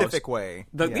the specific most way.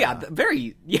 Yeah.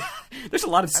 There's a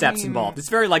lot of steps involved. It's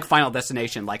very like Final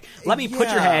Destination. Like, let me put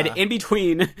your head in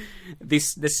between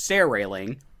this stair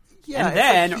railing, and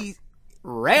then. Like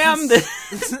ram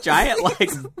this giant, like,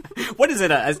 what is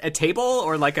it, a table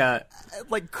or like a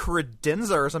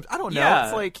credenza or something? I don't know. Yeah.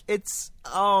 It's like it's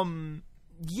a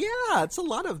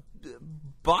lot of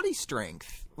body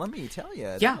strength. Let me tell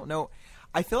you. Yeah. I don't know.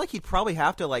 I feel like he'd probably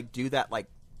have to like do that like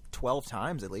 12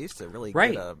 times at least to really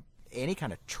get any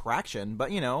kind of traction.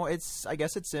 But you know, I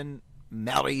guess it's in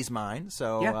Mallory's mind,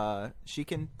 so she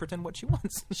can pretend what she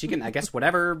wants. She can, I guess,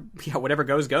 whatever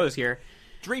goes here.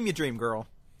 Dream you dream, girl.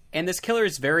 And this killer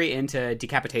is very into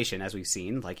decapitation, as we've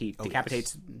seen. Like, he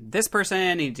decapitates this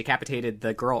person. He decapitated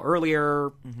the girl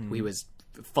earlier. Mm-hmm. He was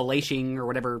filleting or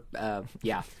whatever.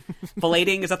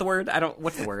 Filleting, is that the word?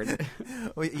 What's the word?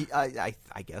 I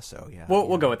guess so, yeah.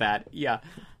 We'll go with that, yeah.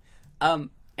 And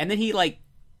then he, like,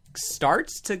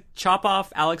 starts to chop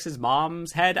off Alex's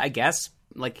mom's head, I guess.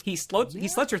 Like, he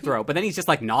slits her throat, but then he's just,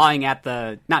 like, gnawing at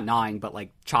not gnawing, but,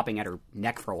 like, chopping at her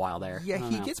neck for a while there. Yeah,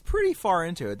 he gets pretty far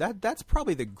into it. That's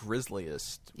probably the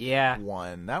grisliest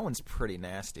one. That one's pretty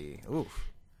nasty.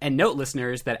 Oof. And note,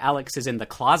 listeners, that Alex is in the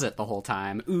closet the whole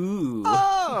time. Ooh.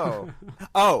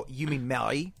 Oh, you mean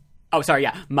Marie? Oh, sorry,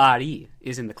 yeah. Marie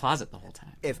is in the closet the whole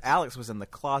time. If Alex was in the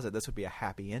closet, this would be a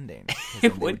happy ending.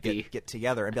 It would be. Get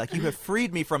together and be like, you have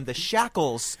freed me from the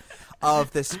shackles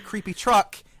of this creepy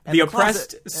truck. And The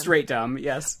oppressed closet, straight dumb,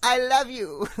 yes. I love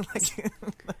you.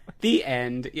 The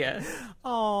end, yeah.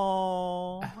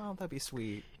 Oh, that'd be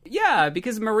sweet. Yeah,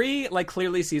 because Marie, like,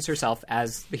 clearly sees herself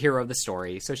as the hero of the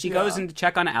story. So she goes in to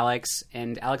check on Alex,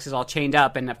 and Alex is all chained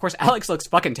up. And, of course, Alex looks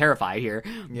fucking terrified here.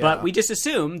 Yeah. But we just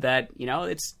assume that, you know,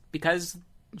 it's because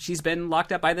she's been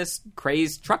locked up by this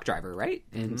crazed truck driver, right?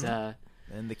 And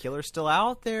the killer's still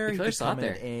out there. The killer's still out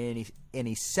there.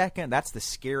 Any second. That's the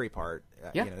scary part.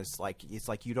 Yeah. You know, it's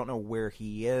like you don't know where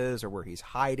he is or where he's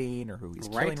hiding or who he's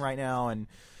killing right now. And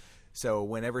so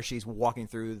whenever she's walking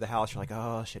through the house, you're like,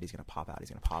 oh shit, he's gonna pop out.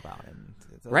 And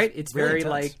it's really very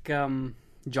intense. like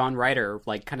John Ryder,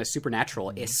 like kind of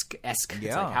supernatural esque. Yeah. It's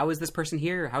like, how is this person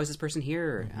here? How is this person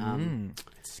here?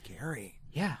 It's scary.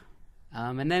 Yeah.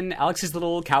 And then Alex's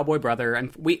little cowboy brother,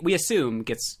 and we assume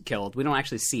gets killed. We don't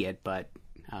actually see it, but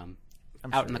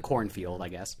out in the cornfield, I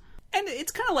guess. And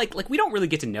it's kind of like we don't really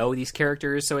get to know these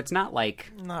characters, so it's not like...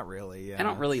 Not really, yeah. I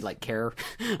don't really, like, care.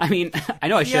 I mean, I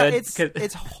know I Yeah, should.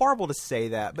 it's horrible to say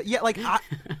that. But yeah, like,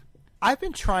 I've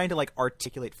been trying to, like,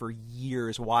 articulate for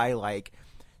years why, like,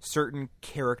 certain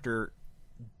character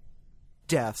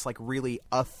deaths, like, really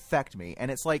affect me.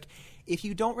 And it's like, if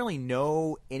you don't really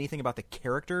know anything about the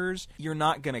characters, you're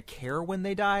not going to care when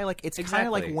they die. Like, it's kind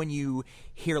of like when you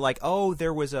hear, like, oh,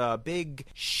 there was a big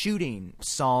shooting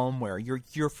somewhere.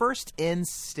 Your first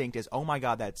instinct is, oh my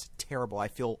God, that's terrible. I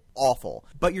feel awful.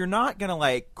 But you're not going to,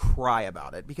 like, cry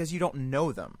about it because you don't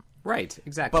know them. Right,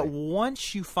 exactly. But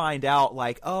once you find out,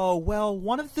 like, oh, well,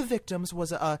 one of the victims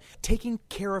was taking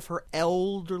care of her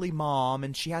elderly mom,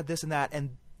 and she had this and that,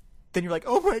 and then you're like,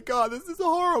 oh my God, this is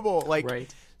horrible. Like,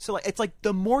 right. So like, it's like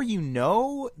the more you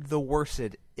know, the worse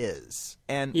it is.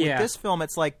 And with this film,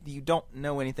 it's like you don't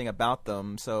know anything about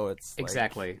them, so it's like...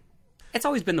 Exactly. It's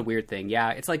always been the weird thing, yeah.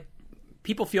 It's like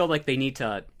people feel like they need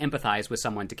to empathize with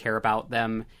someone to care about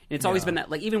them. And it's always been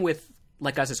that, like, even with,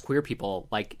 like, us as queer people,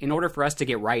 like, in order for us to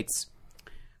get rights,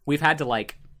 we've had to,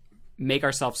 like, make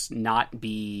ourselves not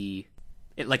be,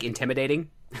 like, intimidating.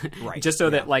 Right. Just so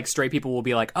that, like, straight people will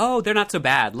be like, oh, they're not so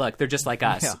bad. Look, they're just like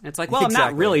us. Yeah. It's like, well, I'm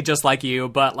not really just like you,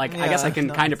 but, like, I guess I can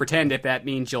kind of pretend if that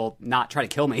means you'll not try to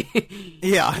kill me.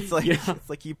 Yeah, it's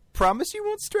like you promise you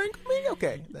won't strangle me?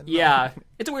 Okay. Then yeah,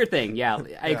 it's a weird thing. Yeah,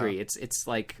 I agree. It's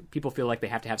like people feel like they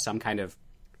have to have some kind of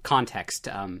context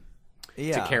to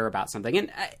care about something,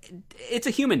 and it's a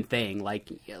human thing.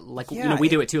 Like you know, we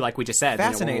do it too. Like we just said, you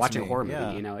know, when we're watching a horror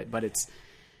movie, you know, but it's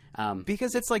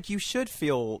because it's like you should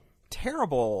feel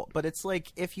terrible, but it's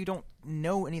like if you don't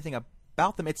know anything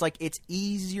about them, it's like it's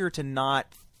easier to not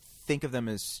think of them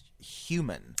as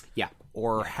human,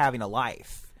 or having a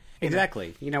life.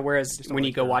 Exactly. You know, whereas when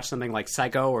you go watch something like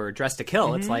Psycho or Dressed to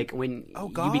Kill, it's like when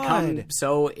you become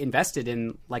so invested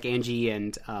in, like, Angie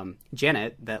and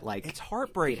Janet that, like, it's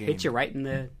heartbreaking. It hits you right in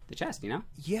the chest, you know?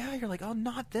 Yeah, you're like, oh,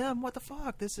 not them. What the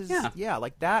fuck? This is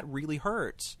like that really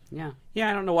hurts. Yeah. Yeah,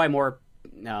 I don't know why more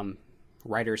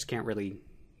writers can't really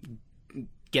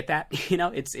get that. You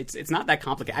know, it's not that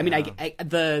complicated. I mean,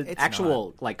 the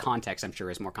actual like context, I'm sure,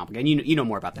 is more complicated. And you know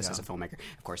more about this as a filmmaker,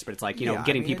 of course. But it's like, you know,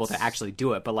 getting people to actually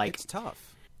do it. But like, it's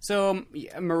tough. So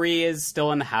Marie is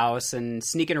still in the house and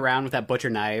sneaking around with that butcher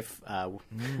knife. And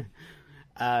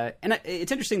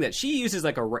it's interesting that she uses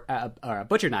like a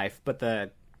butcher knife, but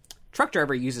the truck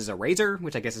driver uses a razor,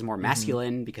 which I guess is more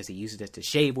masculine because he uses it to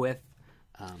shave with.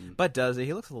 But does he?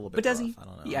 He looks a little bit. But does he? I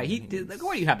don't know. Yeah, like,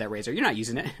 why do you have that razor? You're not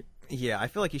using it. Yeah, I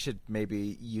feel like you should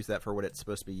maybe use that for what it's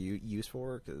supposed to be used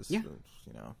for. Because you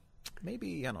know,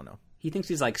 maybe I don't know. He thinks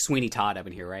he's like Sweeney Todd up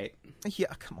in here, right? Yeah,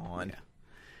 come on. Yeah.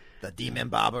 The demon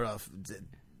barber of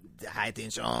the high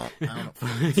tension. I don't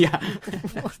know. Yeah.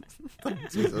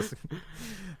 Jesus, I'm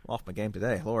off my game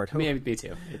today, Lord. Me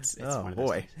too. It's oh one of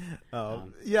boy.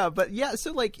 Yeah, but yeah.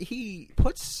 So like he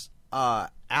puts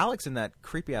Alex in that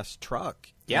creepy ass truck,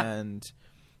 and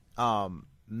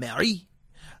Mary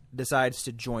decides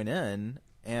to join in,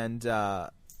 and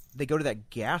they go to that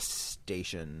gas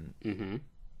station,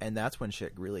 and that's when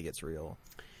shit really gets real.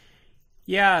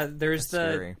 Yeah, there's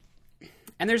scary.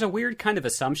 And there's a weird kind of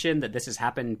assumption that this has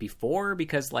happened before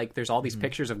because, like, there's all these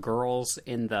pictures of girls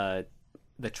in the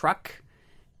truck,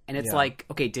 and it's like,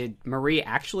 okay, did Marie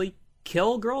actually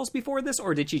kill girls before this,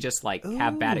 or did she just like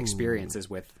have bad experiences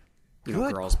with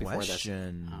girls before this?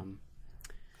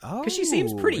 Because she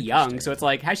seems pretty young, so it's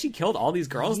like, has she killed all these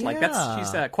girls? Yeah. Like,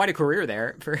 she's quite a career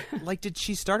there. For like, did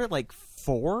she start at like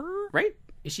 4? Right?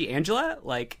 Is she Angela?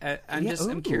 Like,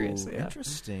 I'm curious. Yeah.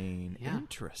 Interesting. Yeah.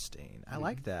 Interesting. I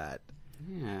like that.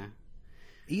 Yeah.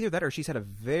 Either that or she's had a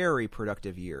very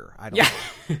productive year. I don't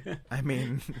know. I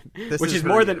mean, which is her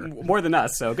more year. more than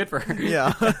us, so good for her.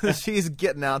 Yeah. She's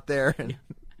getting out there and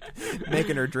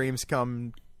making her dreams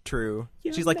come true.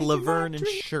 You're She's like making Laverne my and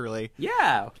dream- Shirley.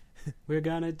 Yeah. We're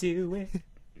gonna do it.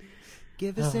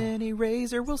 Give us any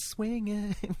razor, we'll swing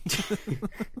it.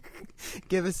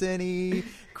 Give us any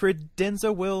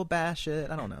credenza, we'll bash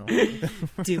it. I don't know.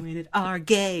 Doing it our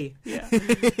gay. Yeah.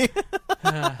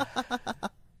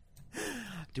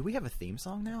 Do we have a theme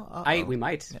song now? We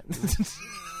might.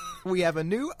 We have a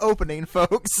new opening,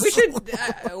 folks. We should.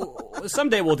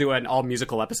 Someday we'll do an all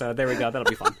musical episode. There we go. That'll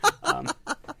be fun.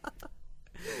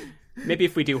 Maybe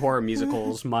if we do horror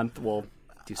musicals month, we'll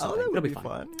do something. That would It'll be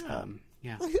fun.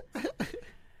 Yeah.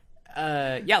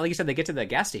 Yeah, like you said, they get to the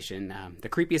gas station, the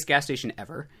creepiest gas station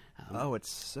ever. It's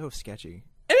so sketchy.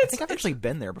 And I think I've actually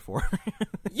been there before.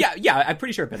 yeah, I'm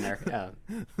pretty sure I've been there.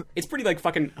 It's pretty like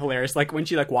fucking hilarious. Like when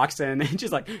she like walks in and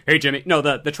she's like, "Hey Jimmy," no,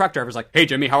 the truck driver's like, "Hey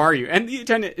Jimmy, how are you?" And the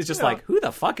attendant is just like, "Who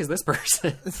the fuck is this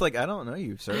person?" It's like, I don't know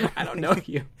you, sir. I don't know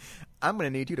you. I'm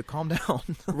going to need you to calm down.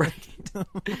 Right.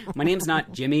 My name's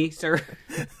not Jimmy, sir.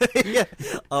 Yeah.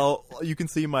 Oh, you can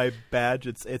see my badge.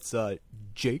 It's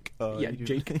Jake. Yeah,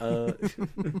 Jake.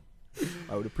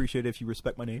 I would appreciate it if you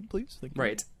respect my name, please. Thank you.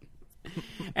 Right.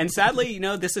 And sadly,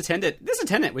 this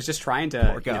attendant was just trying to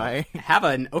Poor guy. have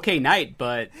an okay night,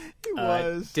 but He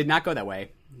was. did not go that way.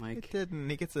 It Like, didn't.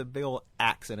 He gets a big old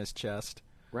axe in his chest.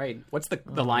 right. What's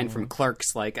the line from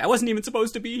Clerks? Like, I wasn't even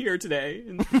supposed to be here today.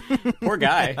 And, poor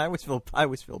guy. I always feel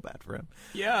bad for him.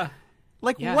 Yeah.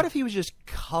 Like, Yeah. what if he was just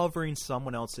covering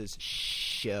someone else's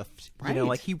shift? Right.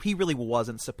 Like he really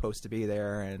wasn't supposed to be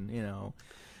there, and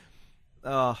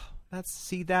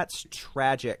that's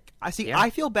tragic. Yeah. I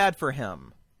feel bad for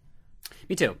him.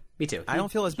 Me too. I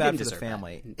don't feel as He bad didn't for the deserve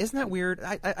family. that. Isn't that weird?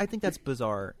 I think that's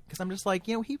bizarre because I'm just like,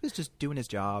 he was just doing his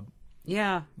job.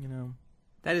 Yeah.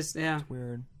 That is, yeah.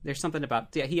 Weird. There's something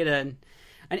about, he had an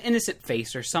innocent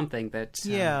face or something that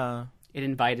it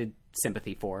invited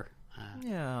sympathy for.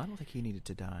 Yeah, I don't think he needed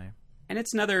to die. And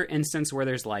it's another instance where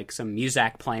there's like some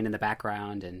music playing in the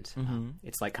background, and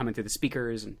it's like coming through the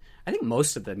speakers. And I think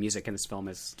most of the music in this film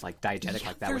is like diegetic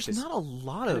like that. There's which is not a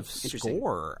lot kind of interesting.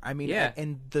 score. I mean, Yeah.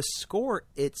 and the score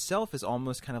itself is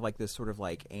almost kind of like this sort of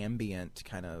like ambient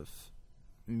kind of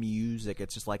music.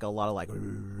 It's just like a lot of like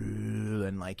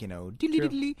and like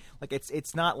like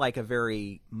it's not like a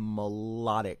very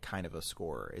melodic kind of a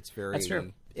score. It's very That's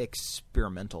true.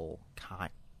 experimental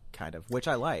kind of, which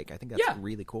I like. I think that's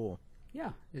really cool.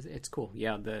 Yeah, it's cool.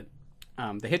 Yeah, the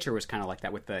Hitcher was kind of like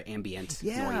that with the ambient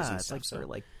noise and it's stuff.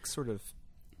 like sort of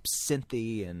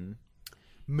synthy and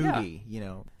moody.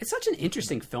 It's such an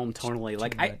interesting film tonally.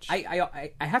 Like much. I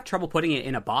have trouble putting it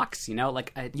in a box. Yeah.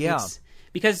 It's,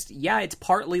 because it's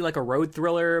partly like a road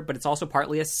thriller, but it's also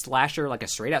partly a slasher, like a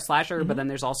straight out slasher. But then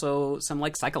there's also some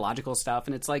like psychological stuff,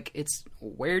 and it's like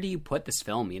where do you put this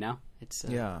film? It's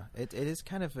it is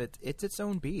kind of it's its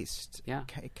own beast. Yeah.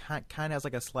 It kind of has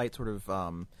like a slight sort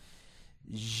of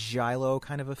giallo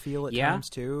kind of a feel at Yeah. times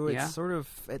too. It's Yeah. sort of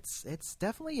it's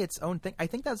definitely its own thing. I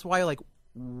think that's why like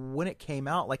when it came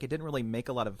out, like it didn't really make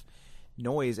a lot of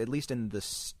noise, at least in the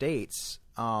States.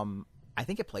 I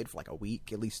think it played for like a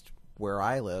week, at least where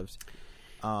I lived.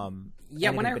 And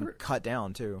it when had I been heard- cut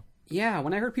down too. Yeah,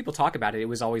 when I heard people talk about it, it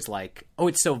was always like, "Oh,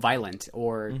 it's so violent,"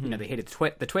 or they hated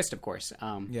the twist, of course.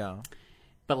 Yeah.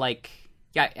 But like,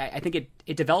 I think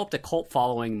it developed a cult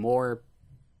following more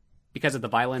because of the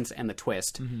violence and the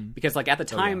twist. Because like at the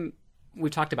time, we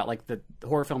talked about like the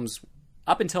horror films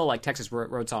up until like Texas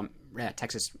Roadsaw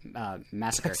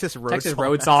Massacre. Texas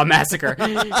Roadsaw Massacre.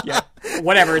 Yeah,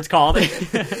 whatever it's called.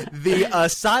 The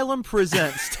Asylum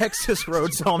presents Texas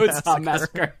Roadsaw Roadsaw Massacre.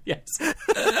 Massacre. Yes.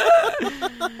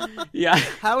 Yeah.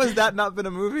 How has that not been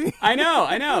a movie? I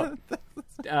know.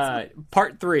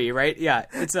 Part 3, right? Yeah,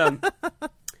 it's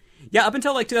yeah. Up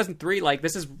until like 2003, like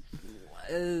this is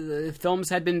films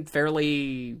had been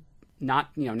fairly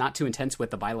not too intense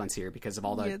with the violence here because of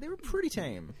all the They were pretty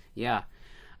tame. yeah.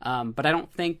 But I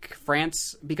don't think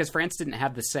France didn't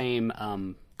have the same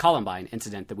Columbine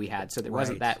incident that we had, so there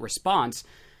wasn't Right. that response.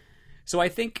 So I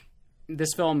think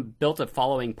this film built a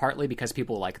following partly because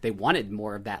people they wanted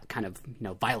more of that kind of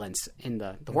violence in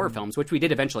the horror films, which we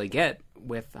did eventually get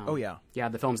with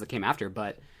the films that came after.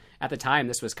 But at the time,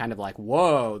 this was kind of like,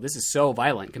 whoa, this is so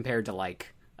violent compared to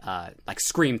like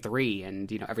Scream 3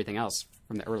 and everything else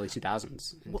from the early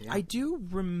 2000s. And, Well, I do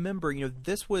remember,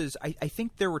 this was, I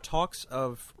think there were talks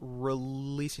of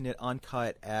releasing it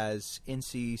uncut as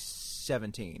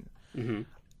NC-17.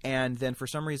 And then for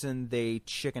some reason they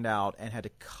chickened out and had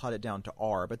to cut it down to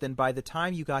R. But then by the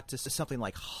time you got to something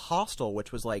like Hostel,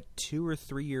 which was like 2 or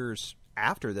 3 years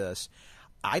after this,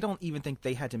 I don't even think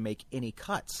they had to make any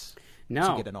cuts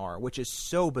to get an R, which is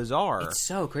so bizarre. It's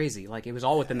so crazy. Like, it was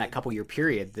all within that couple-year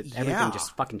period that everything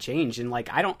just fucking changed. And,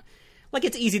 like, I don't... Like,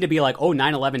 it's easy to be like, oh,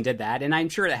 9/11 did that, and I'm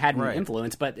sure it had an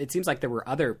influence, but it seems like there were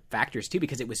other factors, too,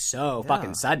 because it was so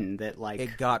fucking sudden that, like...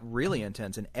 It got really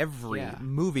intense, and every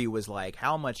movie was like,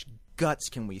 how much guts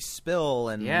can we spill?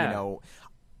 And, you know,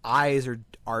 eyes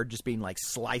are just being, like,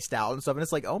 sliced out and stuff, and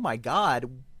it's like, oh, my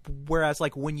God. Whereas,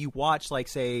 like, when you watch, like,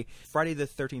 say, Friday the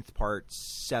 13th Part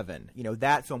 7, you know,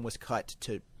 that film was cut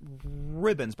to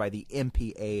ribbons by the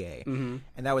MPAA, and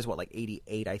that was, what, like,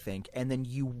 88, I think, and then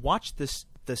you watch the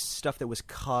stuff that was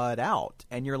cut out,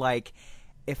 and you're like,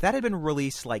 if that had been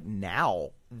released like now,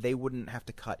 they wouldn't have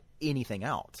to cut anything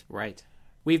out. Right.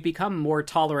 We've become more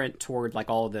tolerant toward like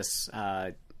all of this,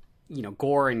 you know,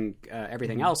 gore and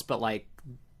everything else, but like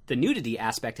the nudity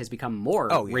aspect has become more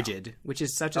rigid, which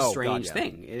is such a strange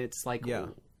thing. It's like,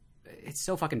 it's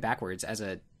so fucking backwards as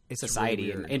a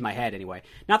society really in my head anyway.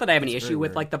 Not that I have any issue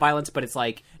with like the violence, but it's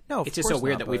like, it's just so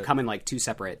weird that we've come in like two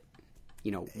separate,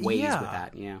 you know, ways with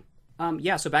that.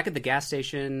 Yeah. So back at the gas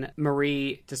station,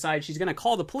 Marie decides she's going to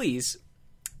call the police,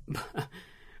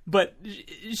 but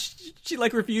she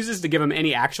like refuses to give him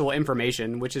any actual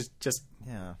information, which is just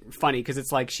funny because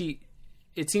it's like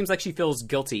it seems like she feels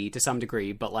guilty to some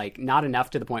degree, but like not enough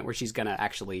to the point where she's going to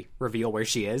actually reveal where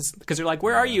she is, because they're like,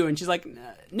 where are you? And she's like,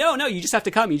 no, you just have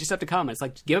to come. You just have to come. It's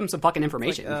like, give him some fucking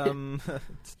information. Like,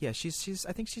 yeah,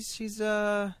 I think she's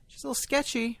a little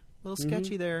sketchy,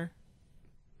 there.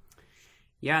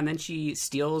 Yeah, and then she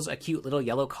steals a cute little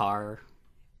yellow car,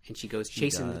 and she goes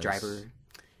chasing the driver. And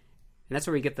that's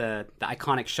where we get the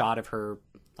iconic shot of her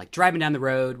like driving down the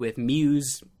road with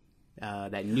Muse,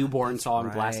 that newborn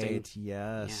song blasting. Yes.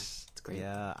 Yeah, it's great.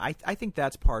 Yeah, I think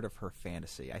that's part of her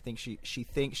fantasy. I think she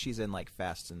thinks she's in like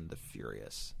Fast and the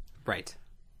Furious. Right.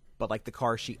 But like the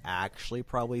car she actually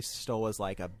probably stole is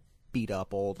like a beat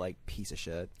up old like piece of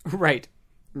shit. Right.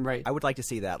 I would like to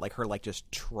see that, like her, like just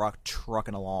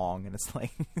trucking along, and it's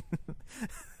like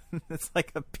it's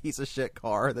like a piece of shit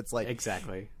car that's like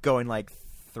going like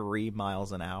 3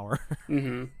 miles an hour.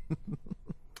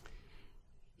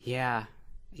 Yeah.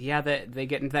 They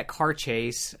get into that car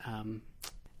chase, and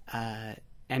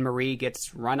Marie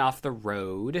gets run off the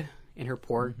road in her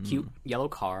poor cute yellow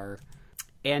car,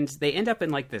 and they end up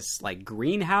in like this like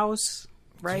greenhouse,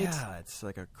 right? Yeah, it's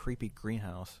like a creepy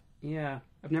greenhouse. Yeah,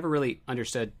 I've never really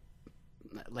understood,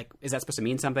 like, is that supposed to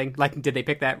mean something? Like, did they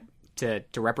pick that to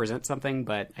represent something?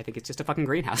 But I think it's just a fucking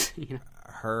greenhouse, you know?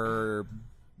 Her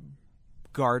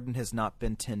garden has not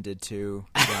been tended to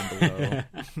down below.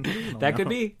 That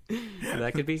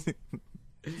could be.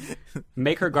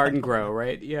 Make her garden grow,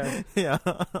 right? Yeah. Yeah.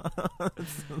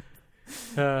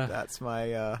 That's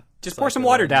my... just pour some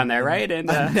water down there, right? And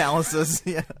analysis,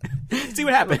 yeah. See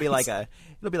what happens.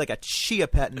 It'll be like a chia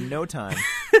pet in no time.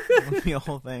 The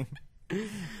whole thing.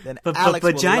 Then Alex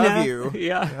will love you.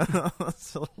 Yeah.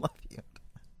 She'll love you.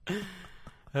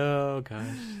 Oh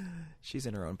gosh. She's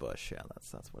in her own bush. Yeah,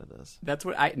 that's what it is.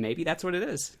 Maybe that's what it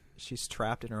is. She's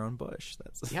trapped in her own bush.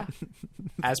 Yeah.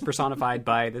 As personified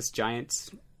by this giant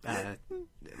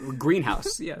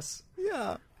greenhouse. Yes.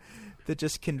 Yeah. That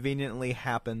just conveniently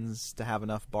happens to have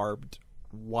enough barbed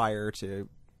wire to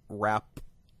wrap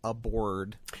a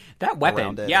board. That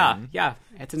weapon, yeah.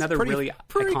 It's another really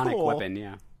pretty iconic cool. weapon,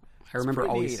 yeah. I remember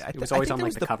always, it was always on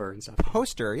like the cover and stuff.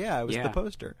 Poster, yeah, it was the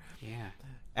poster. Yeah.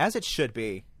 As it should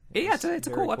be. Yeah, it's a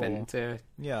cool weapon.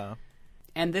 Yeah.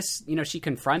 And this, you know, she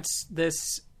confronts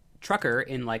this trucker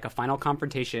in like a final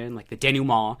confrontation, like the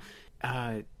denouement.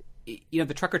 You know,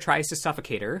 the trucker tries to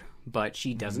suffocate her, but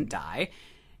she doesn't die.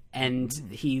 And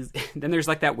then there's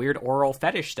like that weird oral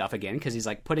fetish stuff again, because he's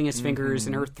like putting his fingers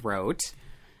in her throat.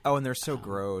 Oh, and they're so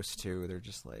gross too. They're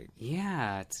just like,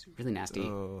 yeah, it's really nasty.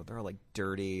 Oh, they're all like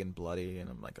dirty and bloody, and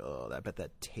I'm like, oh, I bet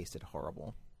that tasted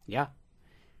horrible. Yeah.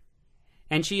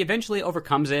 And she eventually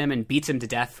overcomes him and beats him to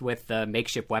death with the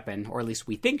makeshift weapon, or at least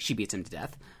we think she beats him to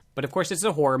death. But of course, it's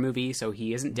a horror movie, so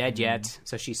he isn't dead yet.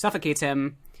 So she suffocates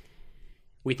him.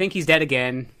 We think he's dead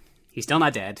again. He's still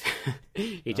not dead.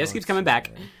 He just keeps coming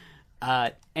back.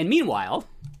 And meanwhile,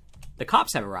 the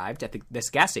cops have arrived at this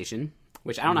gas station,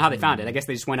 which I don't know how they found it. I guess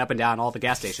they just went up and down all the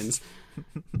gas stations.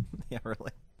 Yeah,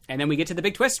 really. And then we get to the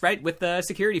big twist, right, with the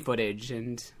security footage,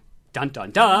 and dun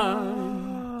dun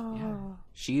dun. Yeah.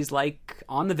 She's like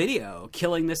on the video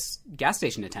killing this gas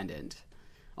station attendant.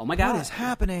 Oh my god. What is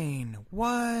happening?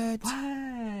 What?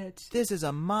 This is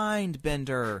a mind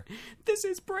bender. This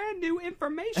is brand new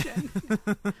information.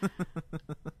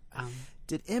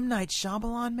 did M. Night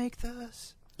Shyamalan make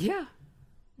this? Yeah.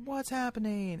 What's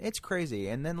happening? It's crazy.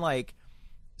 And then, like,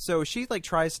 so she, like,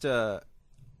 tries to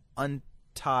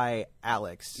untie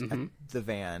Alex at the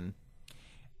van.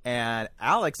 And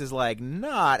Alex is, like,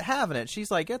 not having it.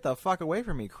 She's like, get the fuck away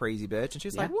from me, crazy bitch. And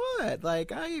she's like, what?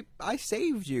 Like, I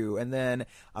saved you. And then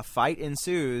a fight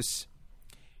ensues.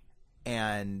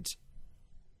 And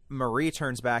Marie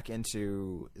turns back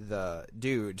into the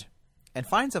dude and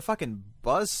finds a fucking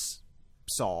buzz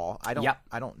saw. I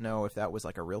don't know if that was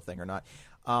like a real thing or not.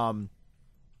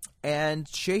 And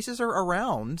chases her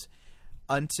around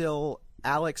until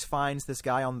Alex finds this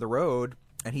guy on the road,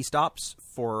 and he stops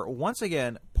for, once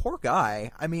again, poor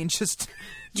guy. I mean, just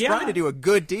trying to do a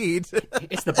good deed.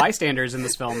 It's the bystanders in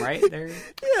this film, right?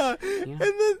 Yeah. And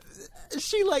then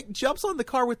she, like, jumps on the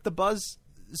car with the buzz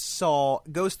saw,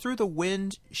 goes through the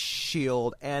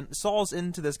windshield, and saws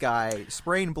into this guy,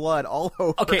 spraying blood all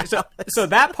over. Okay, so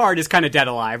that part is kind of dead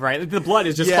alive, right? The blood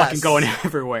is just fucking going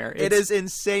everywhere. It is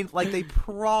insane. Like, they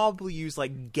probably use,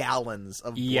 like, gallons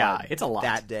of blood. Yeah, it's a lot.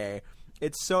 That day.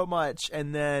 It's so much.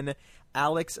 And then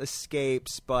Alex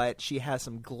escapes, but she has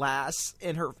some glass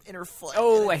in her foot.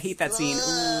 Oh, I hate that scene.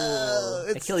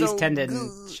 Ooh, Achilles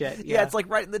tendon shit. Yeah, it's like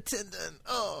right in the tendon.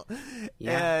 Oh,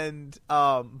 yeah. And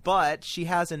but she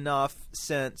has enough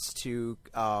sense to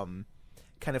kind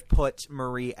of put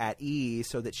Marie at ease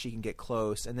so that she can get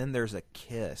close. And then there's a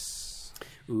kiss.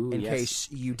 Ooh, in case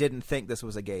you didn't think this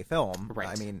was a gay film, right?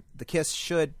 I mean, the kiss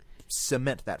should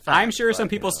cement that fact. I'm sure some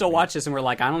people still watch this and we're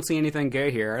like, I don't see anything gay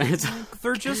here.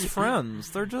 They're just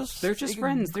friends. They're just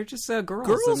friends. They're just girls.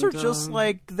 Girls are just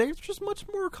like, they're just much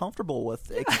more comfortable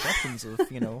with expressions of,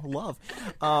 love.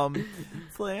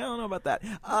 So I don't know about that.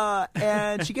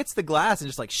 And she gets the glass and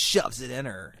just like shoves it in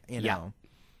her, know.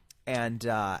 And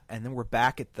then we're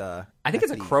back at the. I think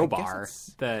it's a crowbar.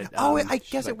 I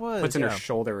guess it was. Puts in her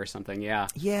shoulder or something. Yeah.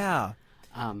 Yeah.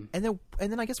 And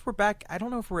then I guess we're back. I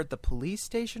don't know if we're at the police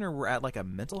station or we're at like a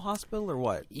mental hospital or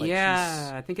what. Like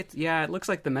I think it's it looks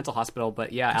like the mental hospital,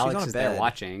 but Alex is there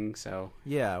watching. So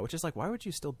which is like, why would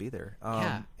you still be there?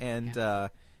 And then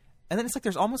it's like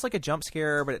there's almost like a jump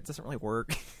scare, but it doesn't really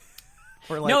work.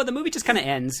 No, the movie just kind of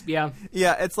ends. Yeah,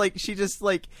 it's like she just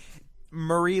like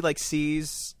Marie like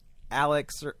sees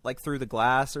Alex like through the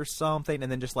glass or something, and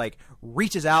then just like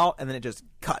reaches out, and then it just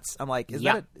cuts. I'm like,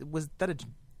 was that a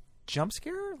jump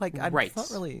scare? Like, it's not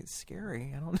really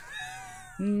scary. I don't.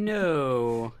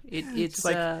 No, it's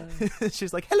like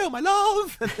she's like, "Hello, my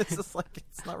love." And it's just like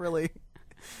it's not really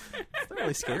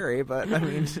scary, but I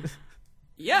mean,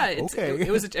 okay.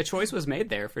 It was a choice was made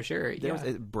there for sure. It was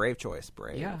a brave choice,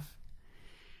 brave. Yeah.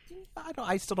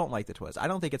 I still don't like the twist. I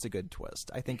don't think it's a good twist.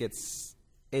 I think it's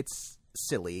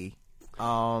silly,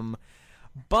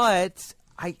 but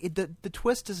the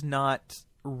twist does not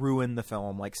ruin the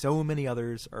film like so many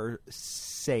others are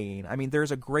saying. I mean,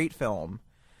 there's a great film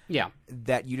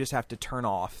that you just have to turn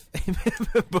off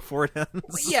before it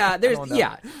ends. Yeah,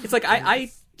 it's like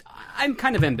I'm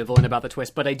kind of ambivalent about the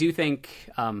twist, but I do think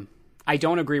I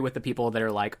don't agree with the people that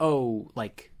are like, oh,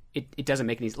 like it doesn't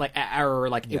make any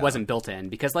it wasn't built in,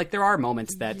 because like there are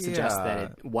moments that suggest that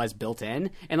it was built in,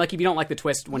 and like if you don't like the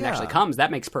twist when it actually comes, that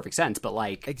makes perfect sense. But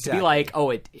like to be like, oh,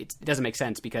 it doesn't make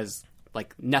sense because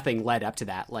like nothing led up to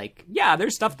that. Like,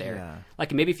 there's stuff there. Yeah.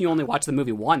 Like maybe if you only watch the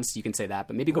movie once, you can say that,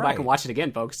 but maybe go back and watch it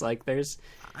again, folks. Like there's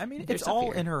it's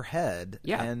all in her head.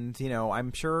 Yeah. And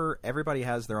I'm sure everybody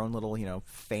has their own little,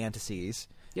 fantasies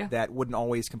that wouldn't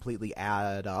always completely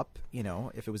add up,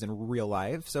 if it was in real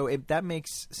life. So that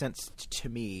makes sense to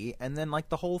me. And then like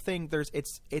the whole thing,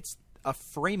 it's a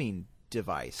framing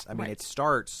device. I mean, it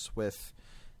starts with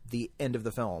the end of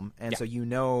the film. And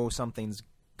so something's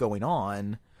going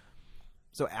on.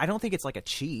 So I don't think it's like a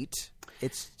cheat.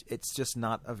 It's just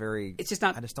not a very. It's just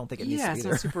not. I just don't think it needs to be it's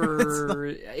there. Not super.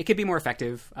 It could be more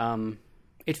effective.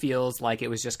 It feels like it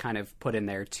was just kind of put in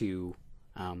there to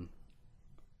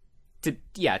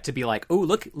be like, oh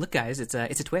look guys, it's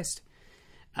a twist.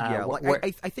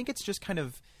 I think it's just kind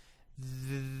of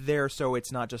there, so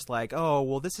it's not just like, oh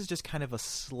well, this is just kind of a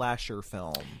slasher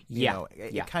film.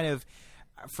 It kind of.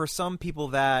 For some people,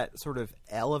 that sort of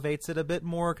elevates it a bit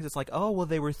more because it's like, oh, well,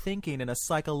 they were thinking in a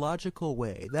psychological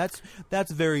way. That's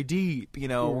very deep,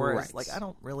 Whereas, like, I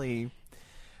don't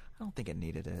think it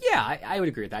needed it. Yeah, I would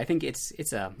agree with that. I think it's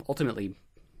ultimately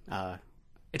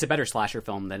it's a better slasher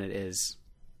film than it is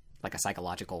like a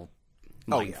psychological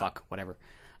mindfuck, whatever.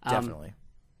 Definitely.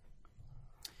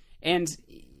 And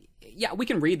we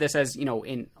can read this as in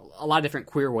a lot of different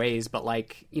queer ways, but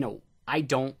like I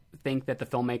don't think that the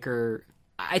filmmaker.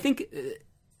 I think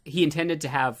he intended to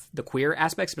have the queer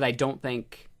aspects, but I don't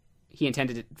think he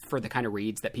intended it for the kind of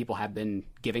reads that people have been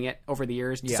giving it over the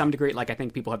years to Yeah. some degree. Like, I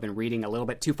think people have been reading a little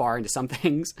bit too far into some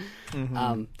things.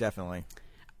 Definitely.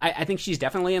 I think she's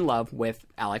definitely in love with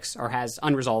Alex, or has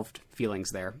unresolved feelings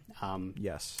there.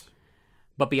 Yes.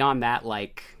 But beyond that,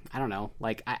 like, I don't know.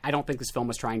 Like, I don't think this film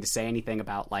was trying to say anything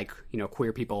about, like, you know,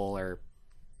 queer people or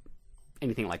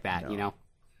anything like that, you know?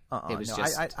 It was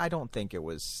just... I don't think it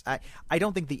was... I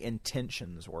don't think the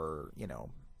intentions were, you know,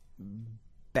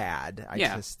 bad. I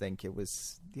just think it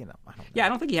was, you know... I don't know. Yeah, I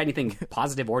don't think he had anything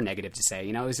positive or negative to say,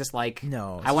 you know? It was just like,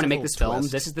 No, it's I want to just a make this little film.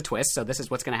 twist. This is the twist, so this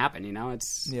is what's going to happen, you know?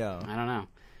 It's... Yeah. I don't know.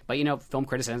 But, you know, film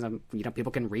criticism, you know,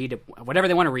 people can read whatever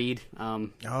they want to read.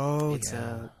 It's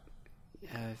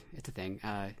it's a thing.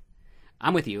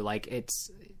 I'm with you. Like, it's...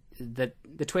 The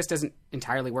twist doesn't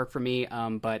entirely work for me,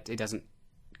 but it doesn't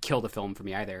kill the film for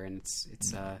me either, and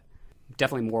it's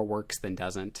definitely more works than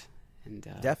doesn't. And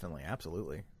Definitely,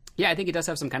 absolutely. yeah, I think it does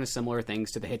have some kind of similar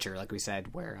things to The Hitcher, like we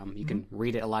said, where you can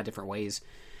read it a lot of different ways.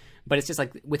 But it's just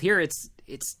like with here,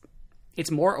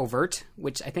 it's more overt,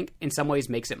 which I think in some ways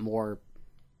makes it more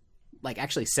like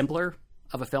actually simpler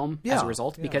of a film as a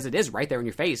result, because it is right there in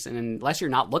your face, and unless you're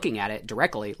not looking at it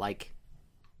directly, like,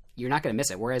 you're not going to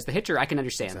miss it. Whereas The Hitcher, I can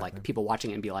understand like people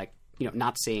watching it and be like, you know,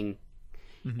 not seeing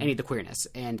any of the queerness,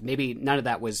 and maybe none of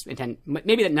that was none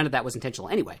of that was intentional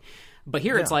anyway. But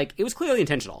here it's like it was clearly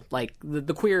intentional. Like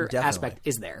the queer aspect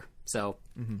is there. So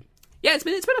yeah, it's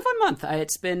been a fun month.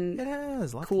 It's been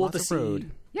cool to see.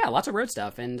 Road. Yeah, lots of road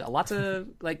stuff and lots of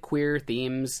like queer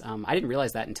themes. I didn't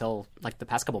realize that until like the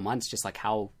past couple months, just like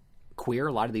how queer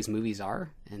a lot of these movies are,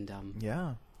 and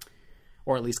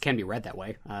or at least can be read that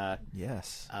way.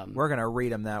 Yes. We're going to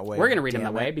read them that way. We're going to read them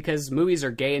that way because movies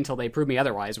are gay until they prove me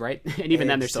otherwise, right? And even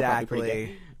then, they're still probably pretty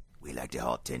gay. We like the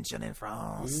hot tension in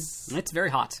France. It's very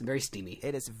hot, very steamy.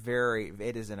 It is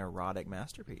an erotic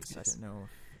masterpiece. I didn't know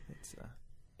if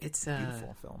it's a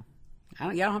beautiful film. I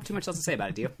don't have too much else to say about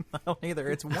it, do you? I don't either.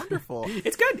 It's wonderful.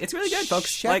 It's good. It's really good,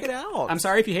 folks. Check it out. I'm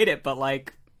sorry if you hate it, but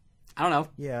like, I don't know.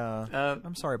 Yeah.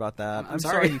 I'm sorry about that. I'm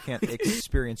sorry. sorry you can't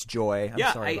experience joy. I'm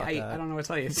sorry about that. I don't know what to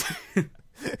tell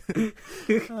you.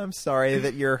 I'm sorry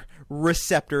that your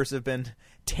receptors have been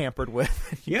tampered with.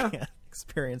 And you Yeah. can't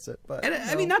experience it. But And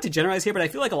I mean, not to generalize here, but I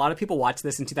feel like a lot of people watched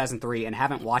this in 2003 and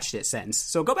haven't watched it since.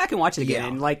 So go back and watch it again,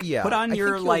 and like put on I your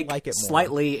think you'll like like it more.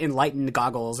 slightly enlightened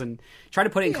goggles and try to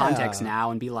put it in context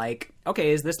now and be like,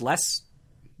 okay, is this less,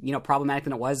 you know, problematic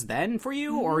than it was then for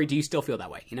you, or do you still feel that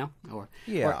way? You know, or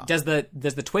does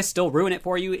the twist still ruin it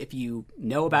for you if you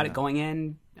know about it going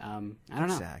in? I don't know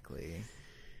exactly.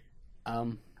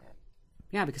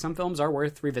 Yeah, because some films are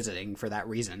worth revisiting for that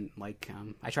reason. Like,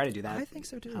 I try to do that. I think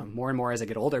so too. More and more as I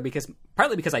get older,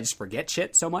 partly because I just forget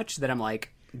shit so much that I'm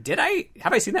like,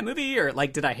 have I seen that movie, or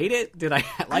like, did I hate it? Did I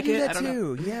like it? I don't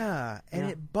know. Yeah, and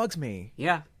it bugs me.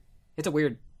 Yeah, it's a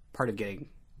weird part of getting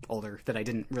older that I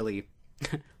didn't really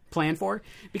plan for,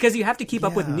 because you have to keep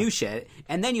up with new shit,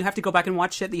 and then you have to go back and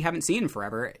watch shit that you haven't seen in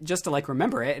forever just to like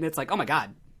remember it, and it's like, oh my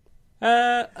god.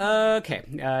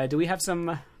 Okay. Do we have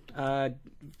some?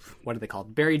 What are they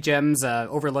called? Buried gems,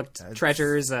 overlooked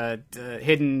treasures,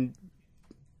 hidden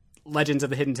legends of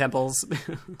the hidden temples.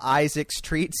 Isaac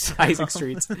Streets. Isaac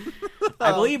Streets.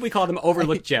 I believe we call them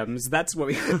overlooked gems. That's what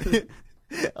we.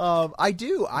 I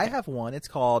do. I have one. It's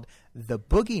called The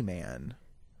Boogeyman.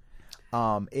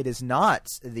 It is not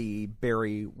the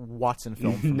Barry Watson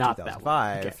film from Not that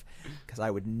 2005, because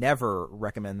I would never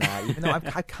recommend that, even though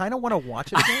I kind of want to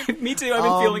watch it again. Me too. I've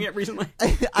been feeling it recently.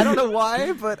 I don't know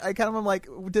why, but I kind of am like,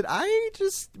 did I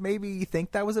just maybe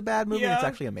think that was a bad movie? Yeah. It's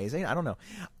actually amazing. I don't know.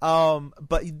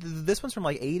 But this one's from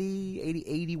like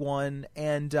 81,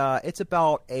 and it's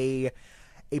about a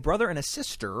brother and a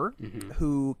sister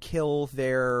who kill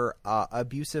their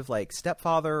abusive like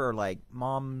stepfather or like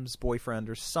mom's boyfriend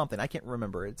or something. I can't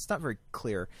remember. It's not very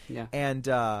clear. Yeah. And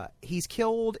he's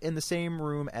killed in the same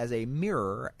room as a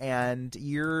mirror, and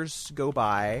years go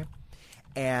by,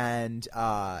 and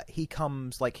he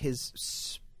comes, like, his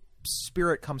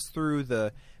spirit comes through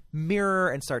the mirror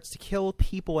and starts to kill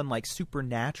people in like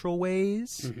supernatural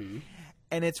ways.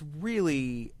 And it's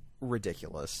really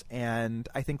ridiculous, and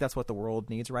I think that's what the world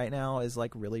needs right now, is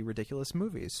like really ridiculous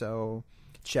movies. So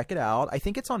check it out. I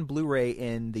think it's on Blu-ray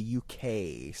in the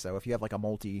UK, so if you have like a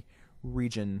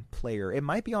multi-region player, it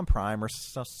might be on Prime or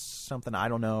something, I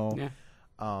don't know.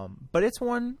 But it's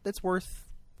one that's worth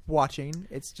watching.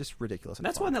 It's just ridiculous.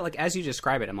 That's one that, like, as you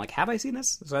describe it, I'm like, have I seen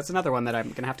this? So that's another one that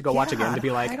I'm gonna have to go watch again to be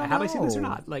like, have I seen this or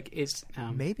not? Like, it's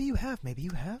maybe you have.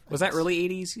 Was that early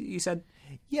 80s? You said?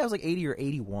 Yeah, it was like 80 or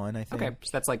 81, I think. Okay, so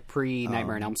that's like pre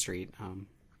Nightmare on Elm Street.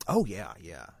 Oh yeah,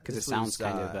 because it sounds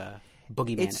kind of.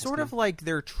 Boogeyman. It's sort of like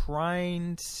they're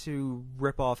trying to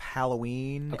rip off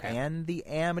Halloween and the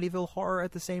Amityville Horror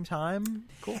at the same time.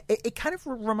 Cool. It kind of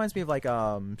reminds me of like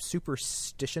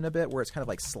Superstition a bit, where it's kind of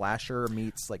like slasher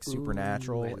meets like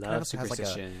supernatural. Ooh, I it love kind of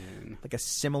Superstition. has like a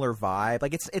similar vibe.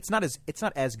 Like it's not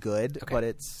as good, but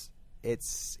it's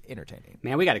entertaining.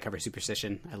 Man, we got to cover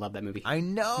Superstition. I love that movie. I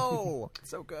know. It's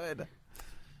so good.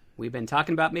 We've been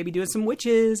talking about maybe doing some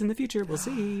witches in the future. We'll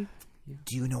see.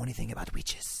 Do you know anything about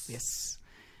witches? Yes.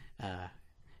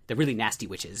 The really nasty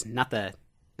witches, not the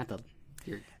not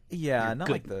good,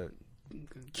 like the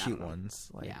cute know. ones.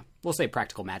 Like, Yeah. We'll say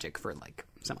Practical Magic for like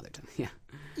some other time. Yeah.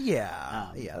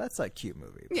 Yeah, that's a cute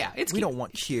movie. Yeah, it's we cute. don't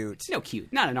want cute. No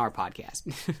cute. Not in our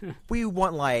podcast. We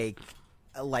want like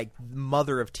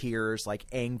Mother of Tears, like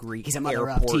angry He's a mother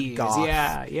airport of tears. goth.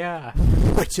 Yeah.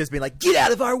 Witches being like, get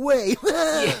out of our way.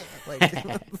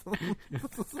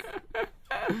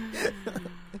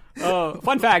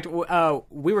 Fun fact,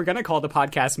 we were going to call the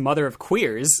podcast Mother of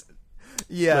Queers,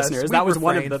 yes, listeners. we That was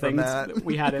one of refrained the from things that.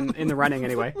 we had in the running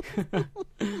anyway.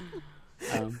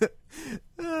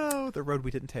 The road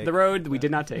we didn't take. The road we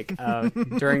did not take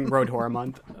during Road Horror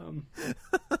Month.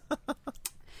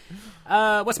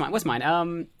 What's mine?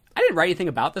 I didn't write anything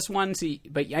about this one,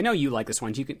 but I know you like this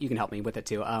one. You can help me with it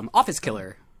too. Office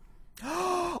Killer.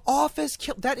 Office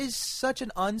Kill. That is such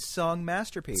an unsung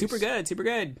masterpiece. Super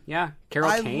good. Yeah, Carol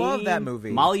I Kane. love that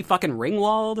movie. Molly fucking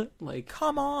Ringwald. Like,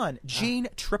 Come on, Gene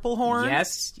Triplehorn.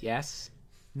 yes.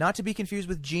 Not to be confused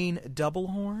with Gene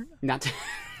Doublehorn. Not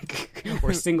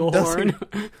or Single Horn.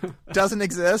 Doesn't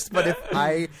exist. But if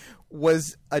I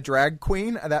was a drag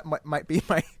queen, that might be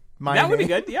my That would be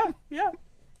name. good. Yeah.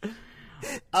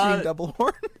 Gene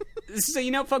Doublehorn.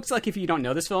 So, folks, like if you don't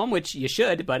know this film, which you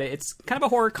should, but it's kind of a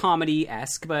horror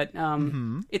comedy-esque, but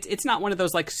it's not one of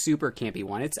those like super campy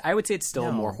one. I would say it's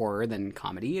still more horror than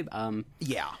comedy.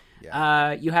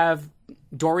 Yeah. You have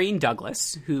Doreen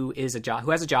Douglas, who has a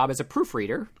job as a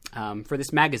proofreader for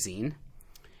this magazine,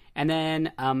 and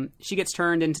then she gets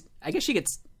turned into. I guess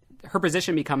her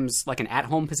position becomes like an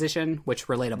at-home position, which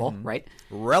relatable, right?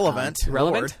 Relevant,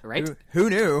 Lord. Right? Who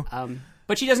knew?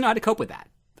 But she doesn't know how to cope with that.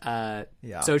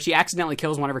 So she accidentally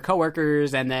kills one of her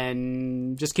coworkers and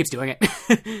then just keeps doing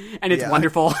it. And it's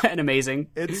wonderful and amazing.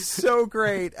 It's so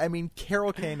great. I mean,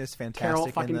 Carol Kane is fantastic. Carol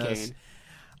fucking in this.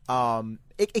 Kane.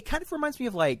 It kind of reminds me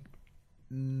of like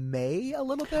May a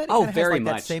little bit. It Oh, kinda has, very like,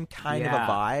 much. That same kind of a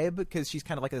vibe, because she's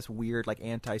kind of like this weird, like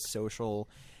antisocial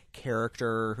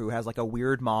character who has like a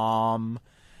weird mom.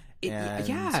 And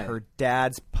her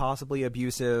dad's possibly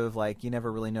abusive. Like, you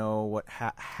never really know what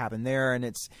happened there, and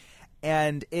it's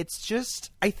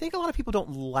just, I think a lot of people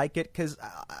don't like it because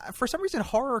for some reason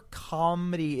horror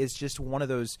comedy is just one of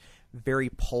those very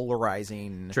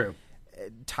polarizing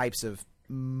types of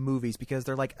movies, because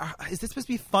they're like, is this supposed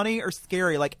to be funny or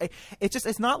scary? Like,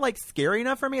 it's not like scary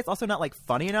enough for me. It's also not like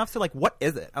funny enough. So like, what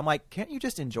is it? I'm like, can't you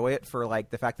just enjoy it for like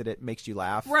the fact that it makes you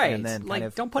laugh, right? And then like, kind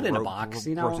of don't put it in a box,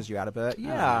 forces you out of it.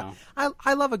 Yeah,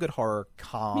 I love a good horror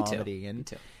comedy. Me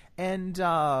too. And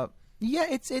yeah,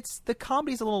 it's the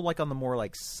comedy's a little like on the more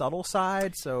like subtle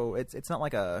side, so it's not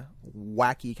like a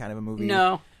wacky kind of a movie.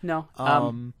 No.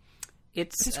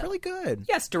 It's really good.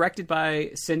 Yes, directed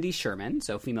by Cindy Sherman,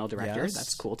 so female director. Yes.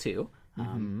 That's cool too.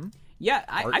 Yeah,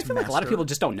 I feel like a lot master. of people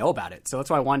just don't know about it, so that's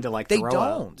why I wanted to like They throw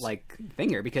don't. a like thing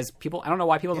here, because people, I don't know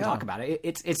why people don't talk about it.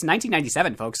 It's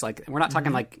 1997, folks. Like, we're not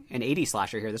talking like an 80s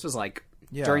slasher here. This was like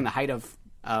during the height of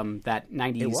that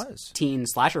 90s teen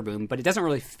slasher boom, but it doesn't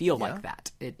really feel like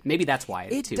that. Maybe that's why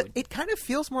it kind of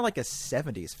feels more like a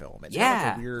 70s film. It's yeah,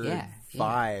 like a weird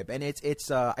vibe, and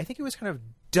it's I think it was kind of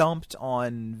dumped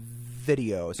on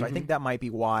video, so I think that might be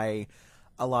why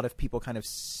a lot of people kind of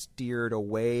steered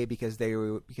away, because they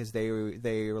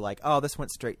were like, oh, this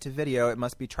went straight to video, it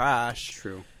must be trash.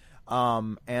 True.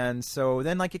 And so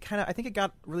then like I think it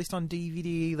got released on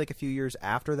DVD like a few years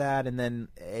after that, and then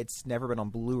it's never been on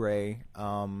Blu-ray.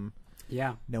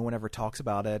 Yeah. No one ever talks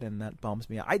about it, and that bums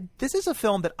me out. This is a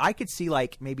film that I could see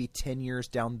like maybe 10 years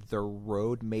down the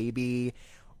road, maybe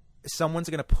someone's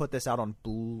going to put this out on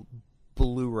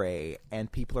Blu-ray,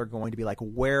 and people are going to be like,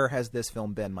 where has this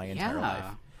film been my entire life?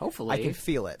 Hopefully. I can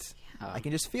feel it. Yeah. I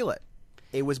can just feel it.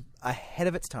 It was ahead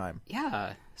of its time.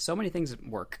 Yeah. So many things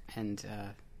work, and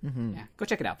yeah, go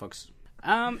check it out, folks.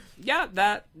 Yeah,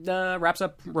 that wraps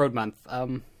up Road Month.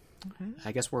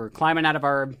 I guess we're climbing out of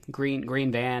our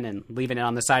green van and leaving it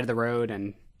on the side of the road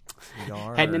and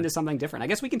heading into something different. I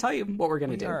guess we can tell you what we're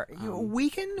going to do. We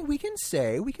can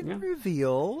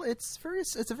reveal. It's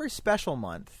a very special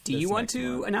month. Do you want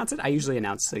to announce it? I usually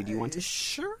announce. So do you want to?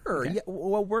 Sure. Okay. Yeah.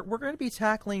 Well, we're going to be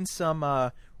tackling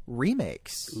some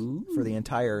remakes for the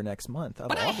entire next month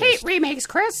of August. I hate remakes,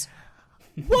 Chris.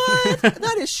 What?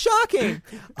 That is shocking.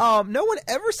 No one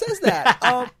ever says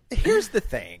that. Here's the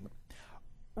thing.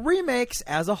 Remakes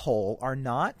as a whole are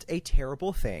not a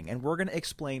terrible thing, and we're going to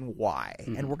explain why.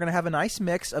 And we're going to have a nice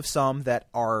mix of some that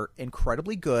are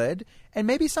incredibly good and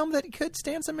maybe some that could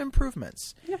stand some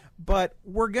improvements. Yeah. But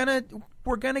we're going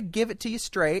to give it to you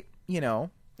straight,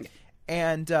 and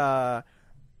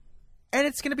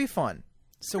it's going to be fun.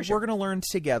 So we're going to learn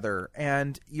together,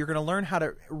 and you're going to learn how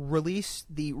to release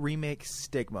the remake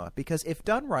stigma, because if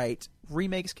done right,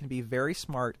 remakes can be very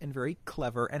smart and very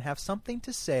clever and have something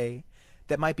to say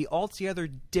that might be altogether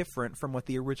different from what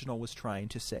the original was trying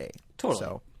to say.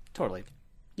 Totally.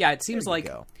 Yeah, it seems like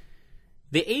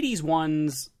the 80s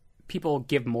ones people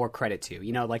give more credit to,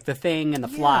 like The Thing and The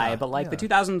Fly, but the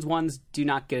 2000s ones do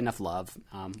not get enough love,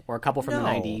 or a couple from the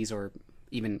 90s or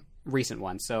even recent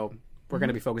ones. So we're going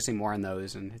to be focusing more on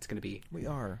those, and it's going to be... We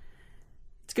are.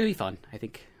 It's going to be fun, I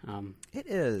think. It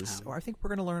is. I think we're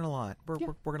going to learn a lot. We're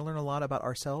going to learn a lot about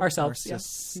ourselves.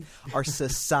 Our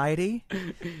society.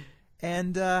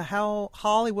 And how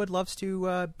Hollywood loves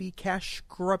to be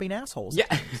cash-grubbing assholes.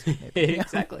 Yeah,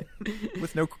 exactly.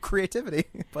 With no creativity,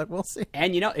 but we'll see.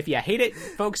 And, if you hate it,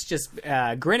 folks, just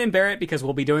grin and bear it, because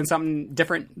we'll be doing something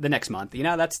different the next month.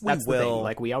 That's the thing.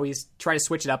 Like, we always try to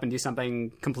switch it up and do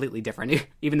something completely different,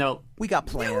 even though... We got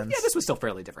plans. Yeah, this was still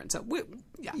fairly different. So,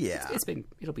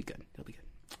 it'll be good.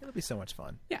 It'll be so much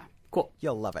fun. Yeah, cool.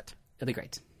 You'll love it. It'll be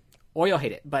great. Or you'll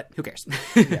hate it, but who cares?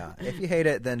 Yeah, if you hate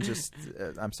it, then just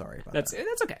I'm sorry about that.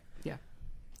 That's okay. Yeah,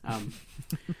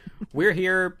 we're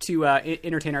here to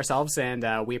entertain ourselves,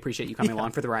 and we appreciate you coming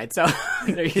along for the ride. So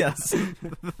there you go.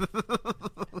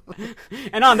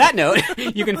 And on that note,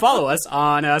 you can follow us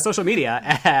on social media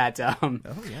at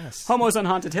Homos on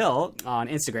Haunted Hill on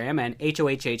Instagram, and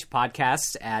HOHH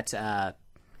Podcasts at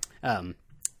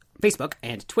Facebook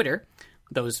and Twitter.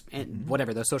 Those and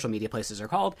whatever those social media places are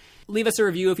called. Leave us a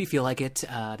review if you feel like it.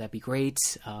 That'd be great.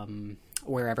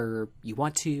 Wherever you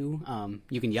want to,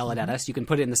 you can yell it at us. You can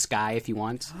put it in the sky if you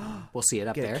want. We'll see it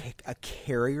up there. A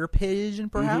carrier pigeon,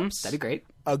 perhaps. That'd be great.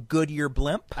 A Goodyear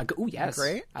blimp. Oh yes,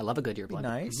 great. I love a Goodyear blimp.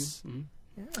 Nice.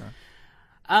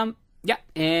 Yeah. Yeah.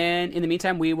 And in the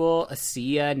meantime, we will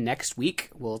see you next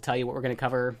week. We'll tell you what we're going to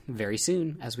cover very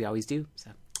soon, as we always do.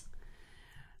 So.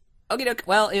 Okay, doke.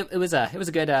 Well, it was a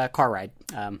good car ride.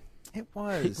 It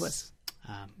was. It was.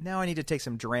 Now I need to take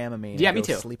some Dramamine. Yeah, and me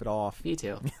go too. Sleep it off. Me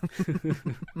too.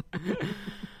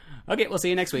 Okay, we'll see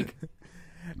you next week.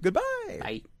 Goodbye.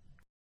 Bye.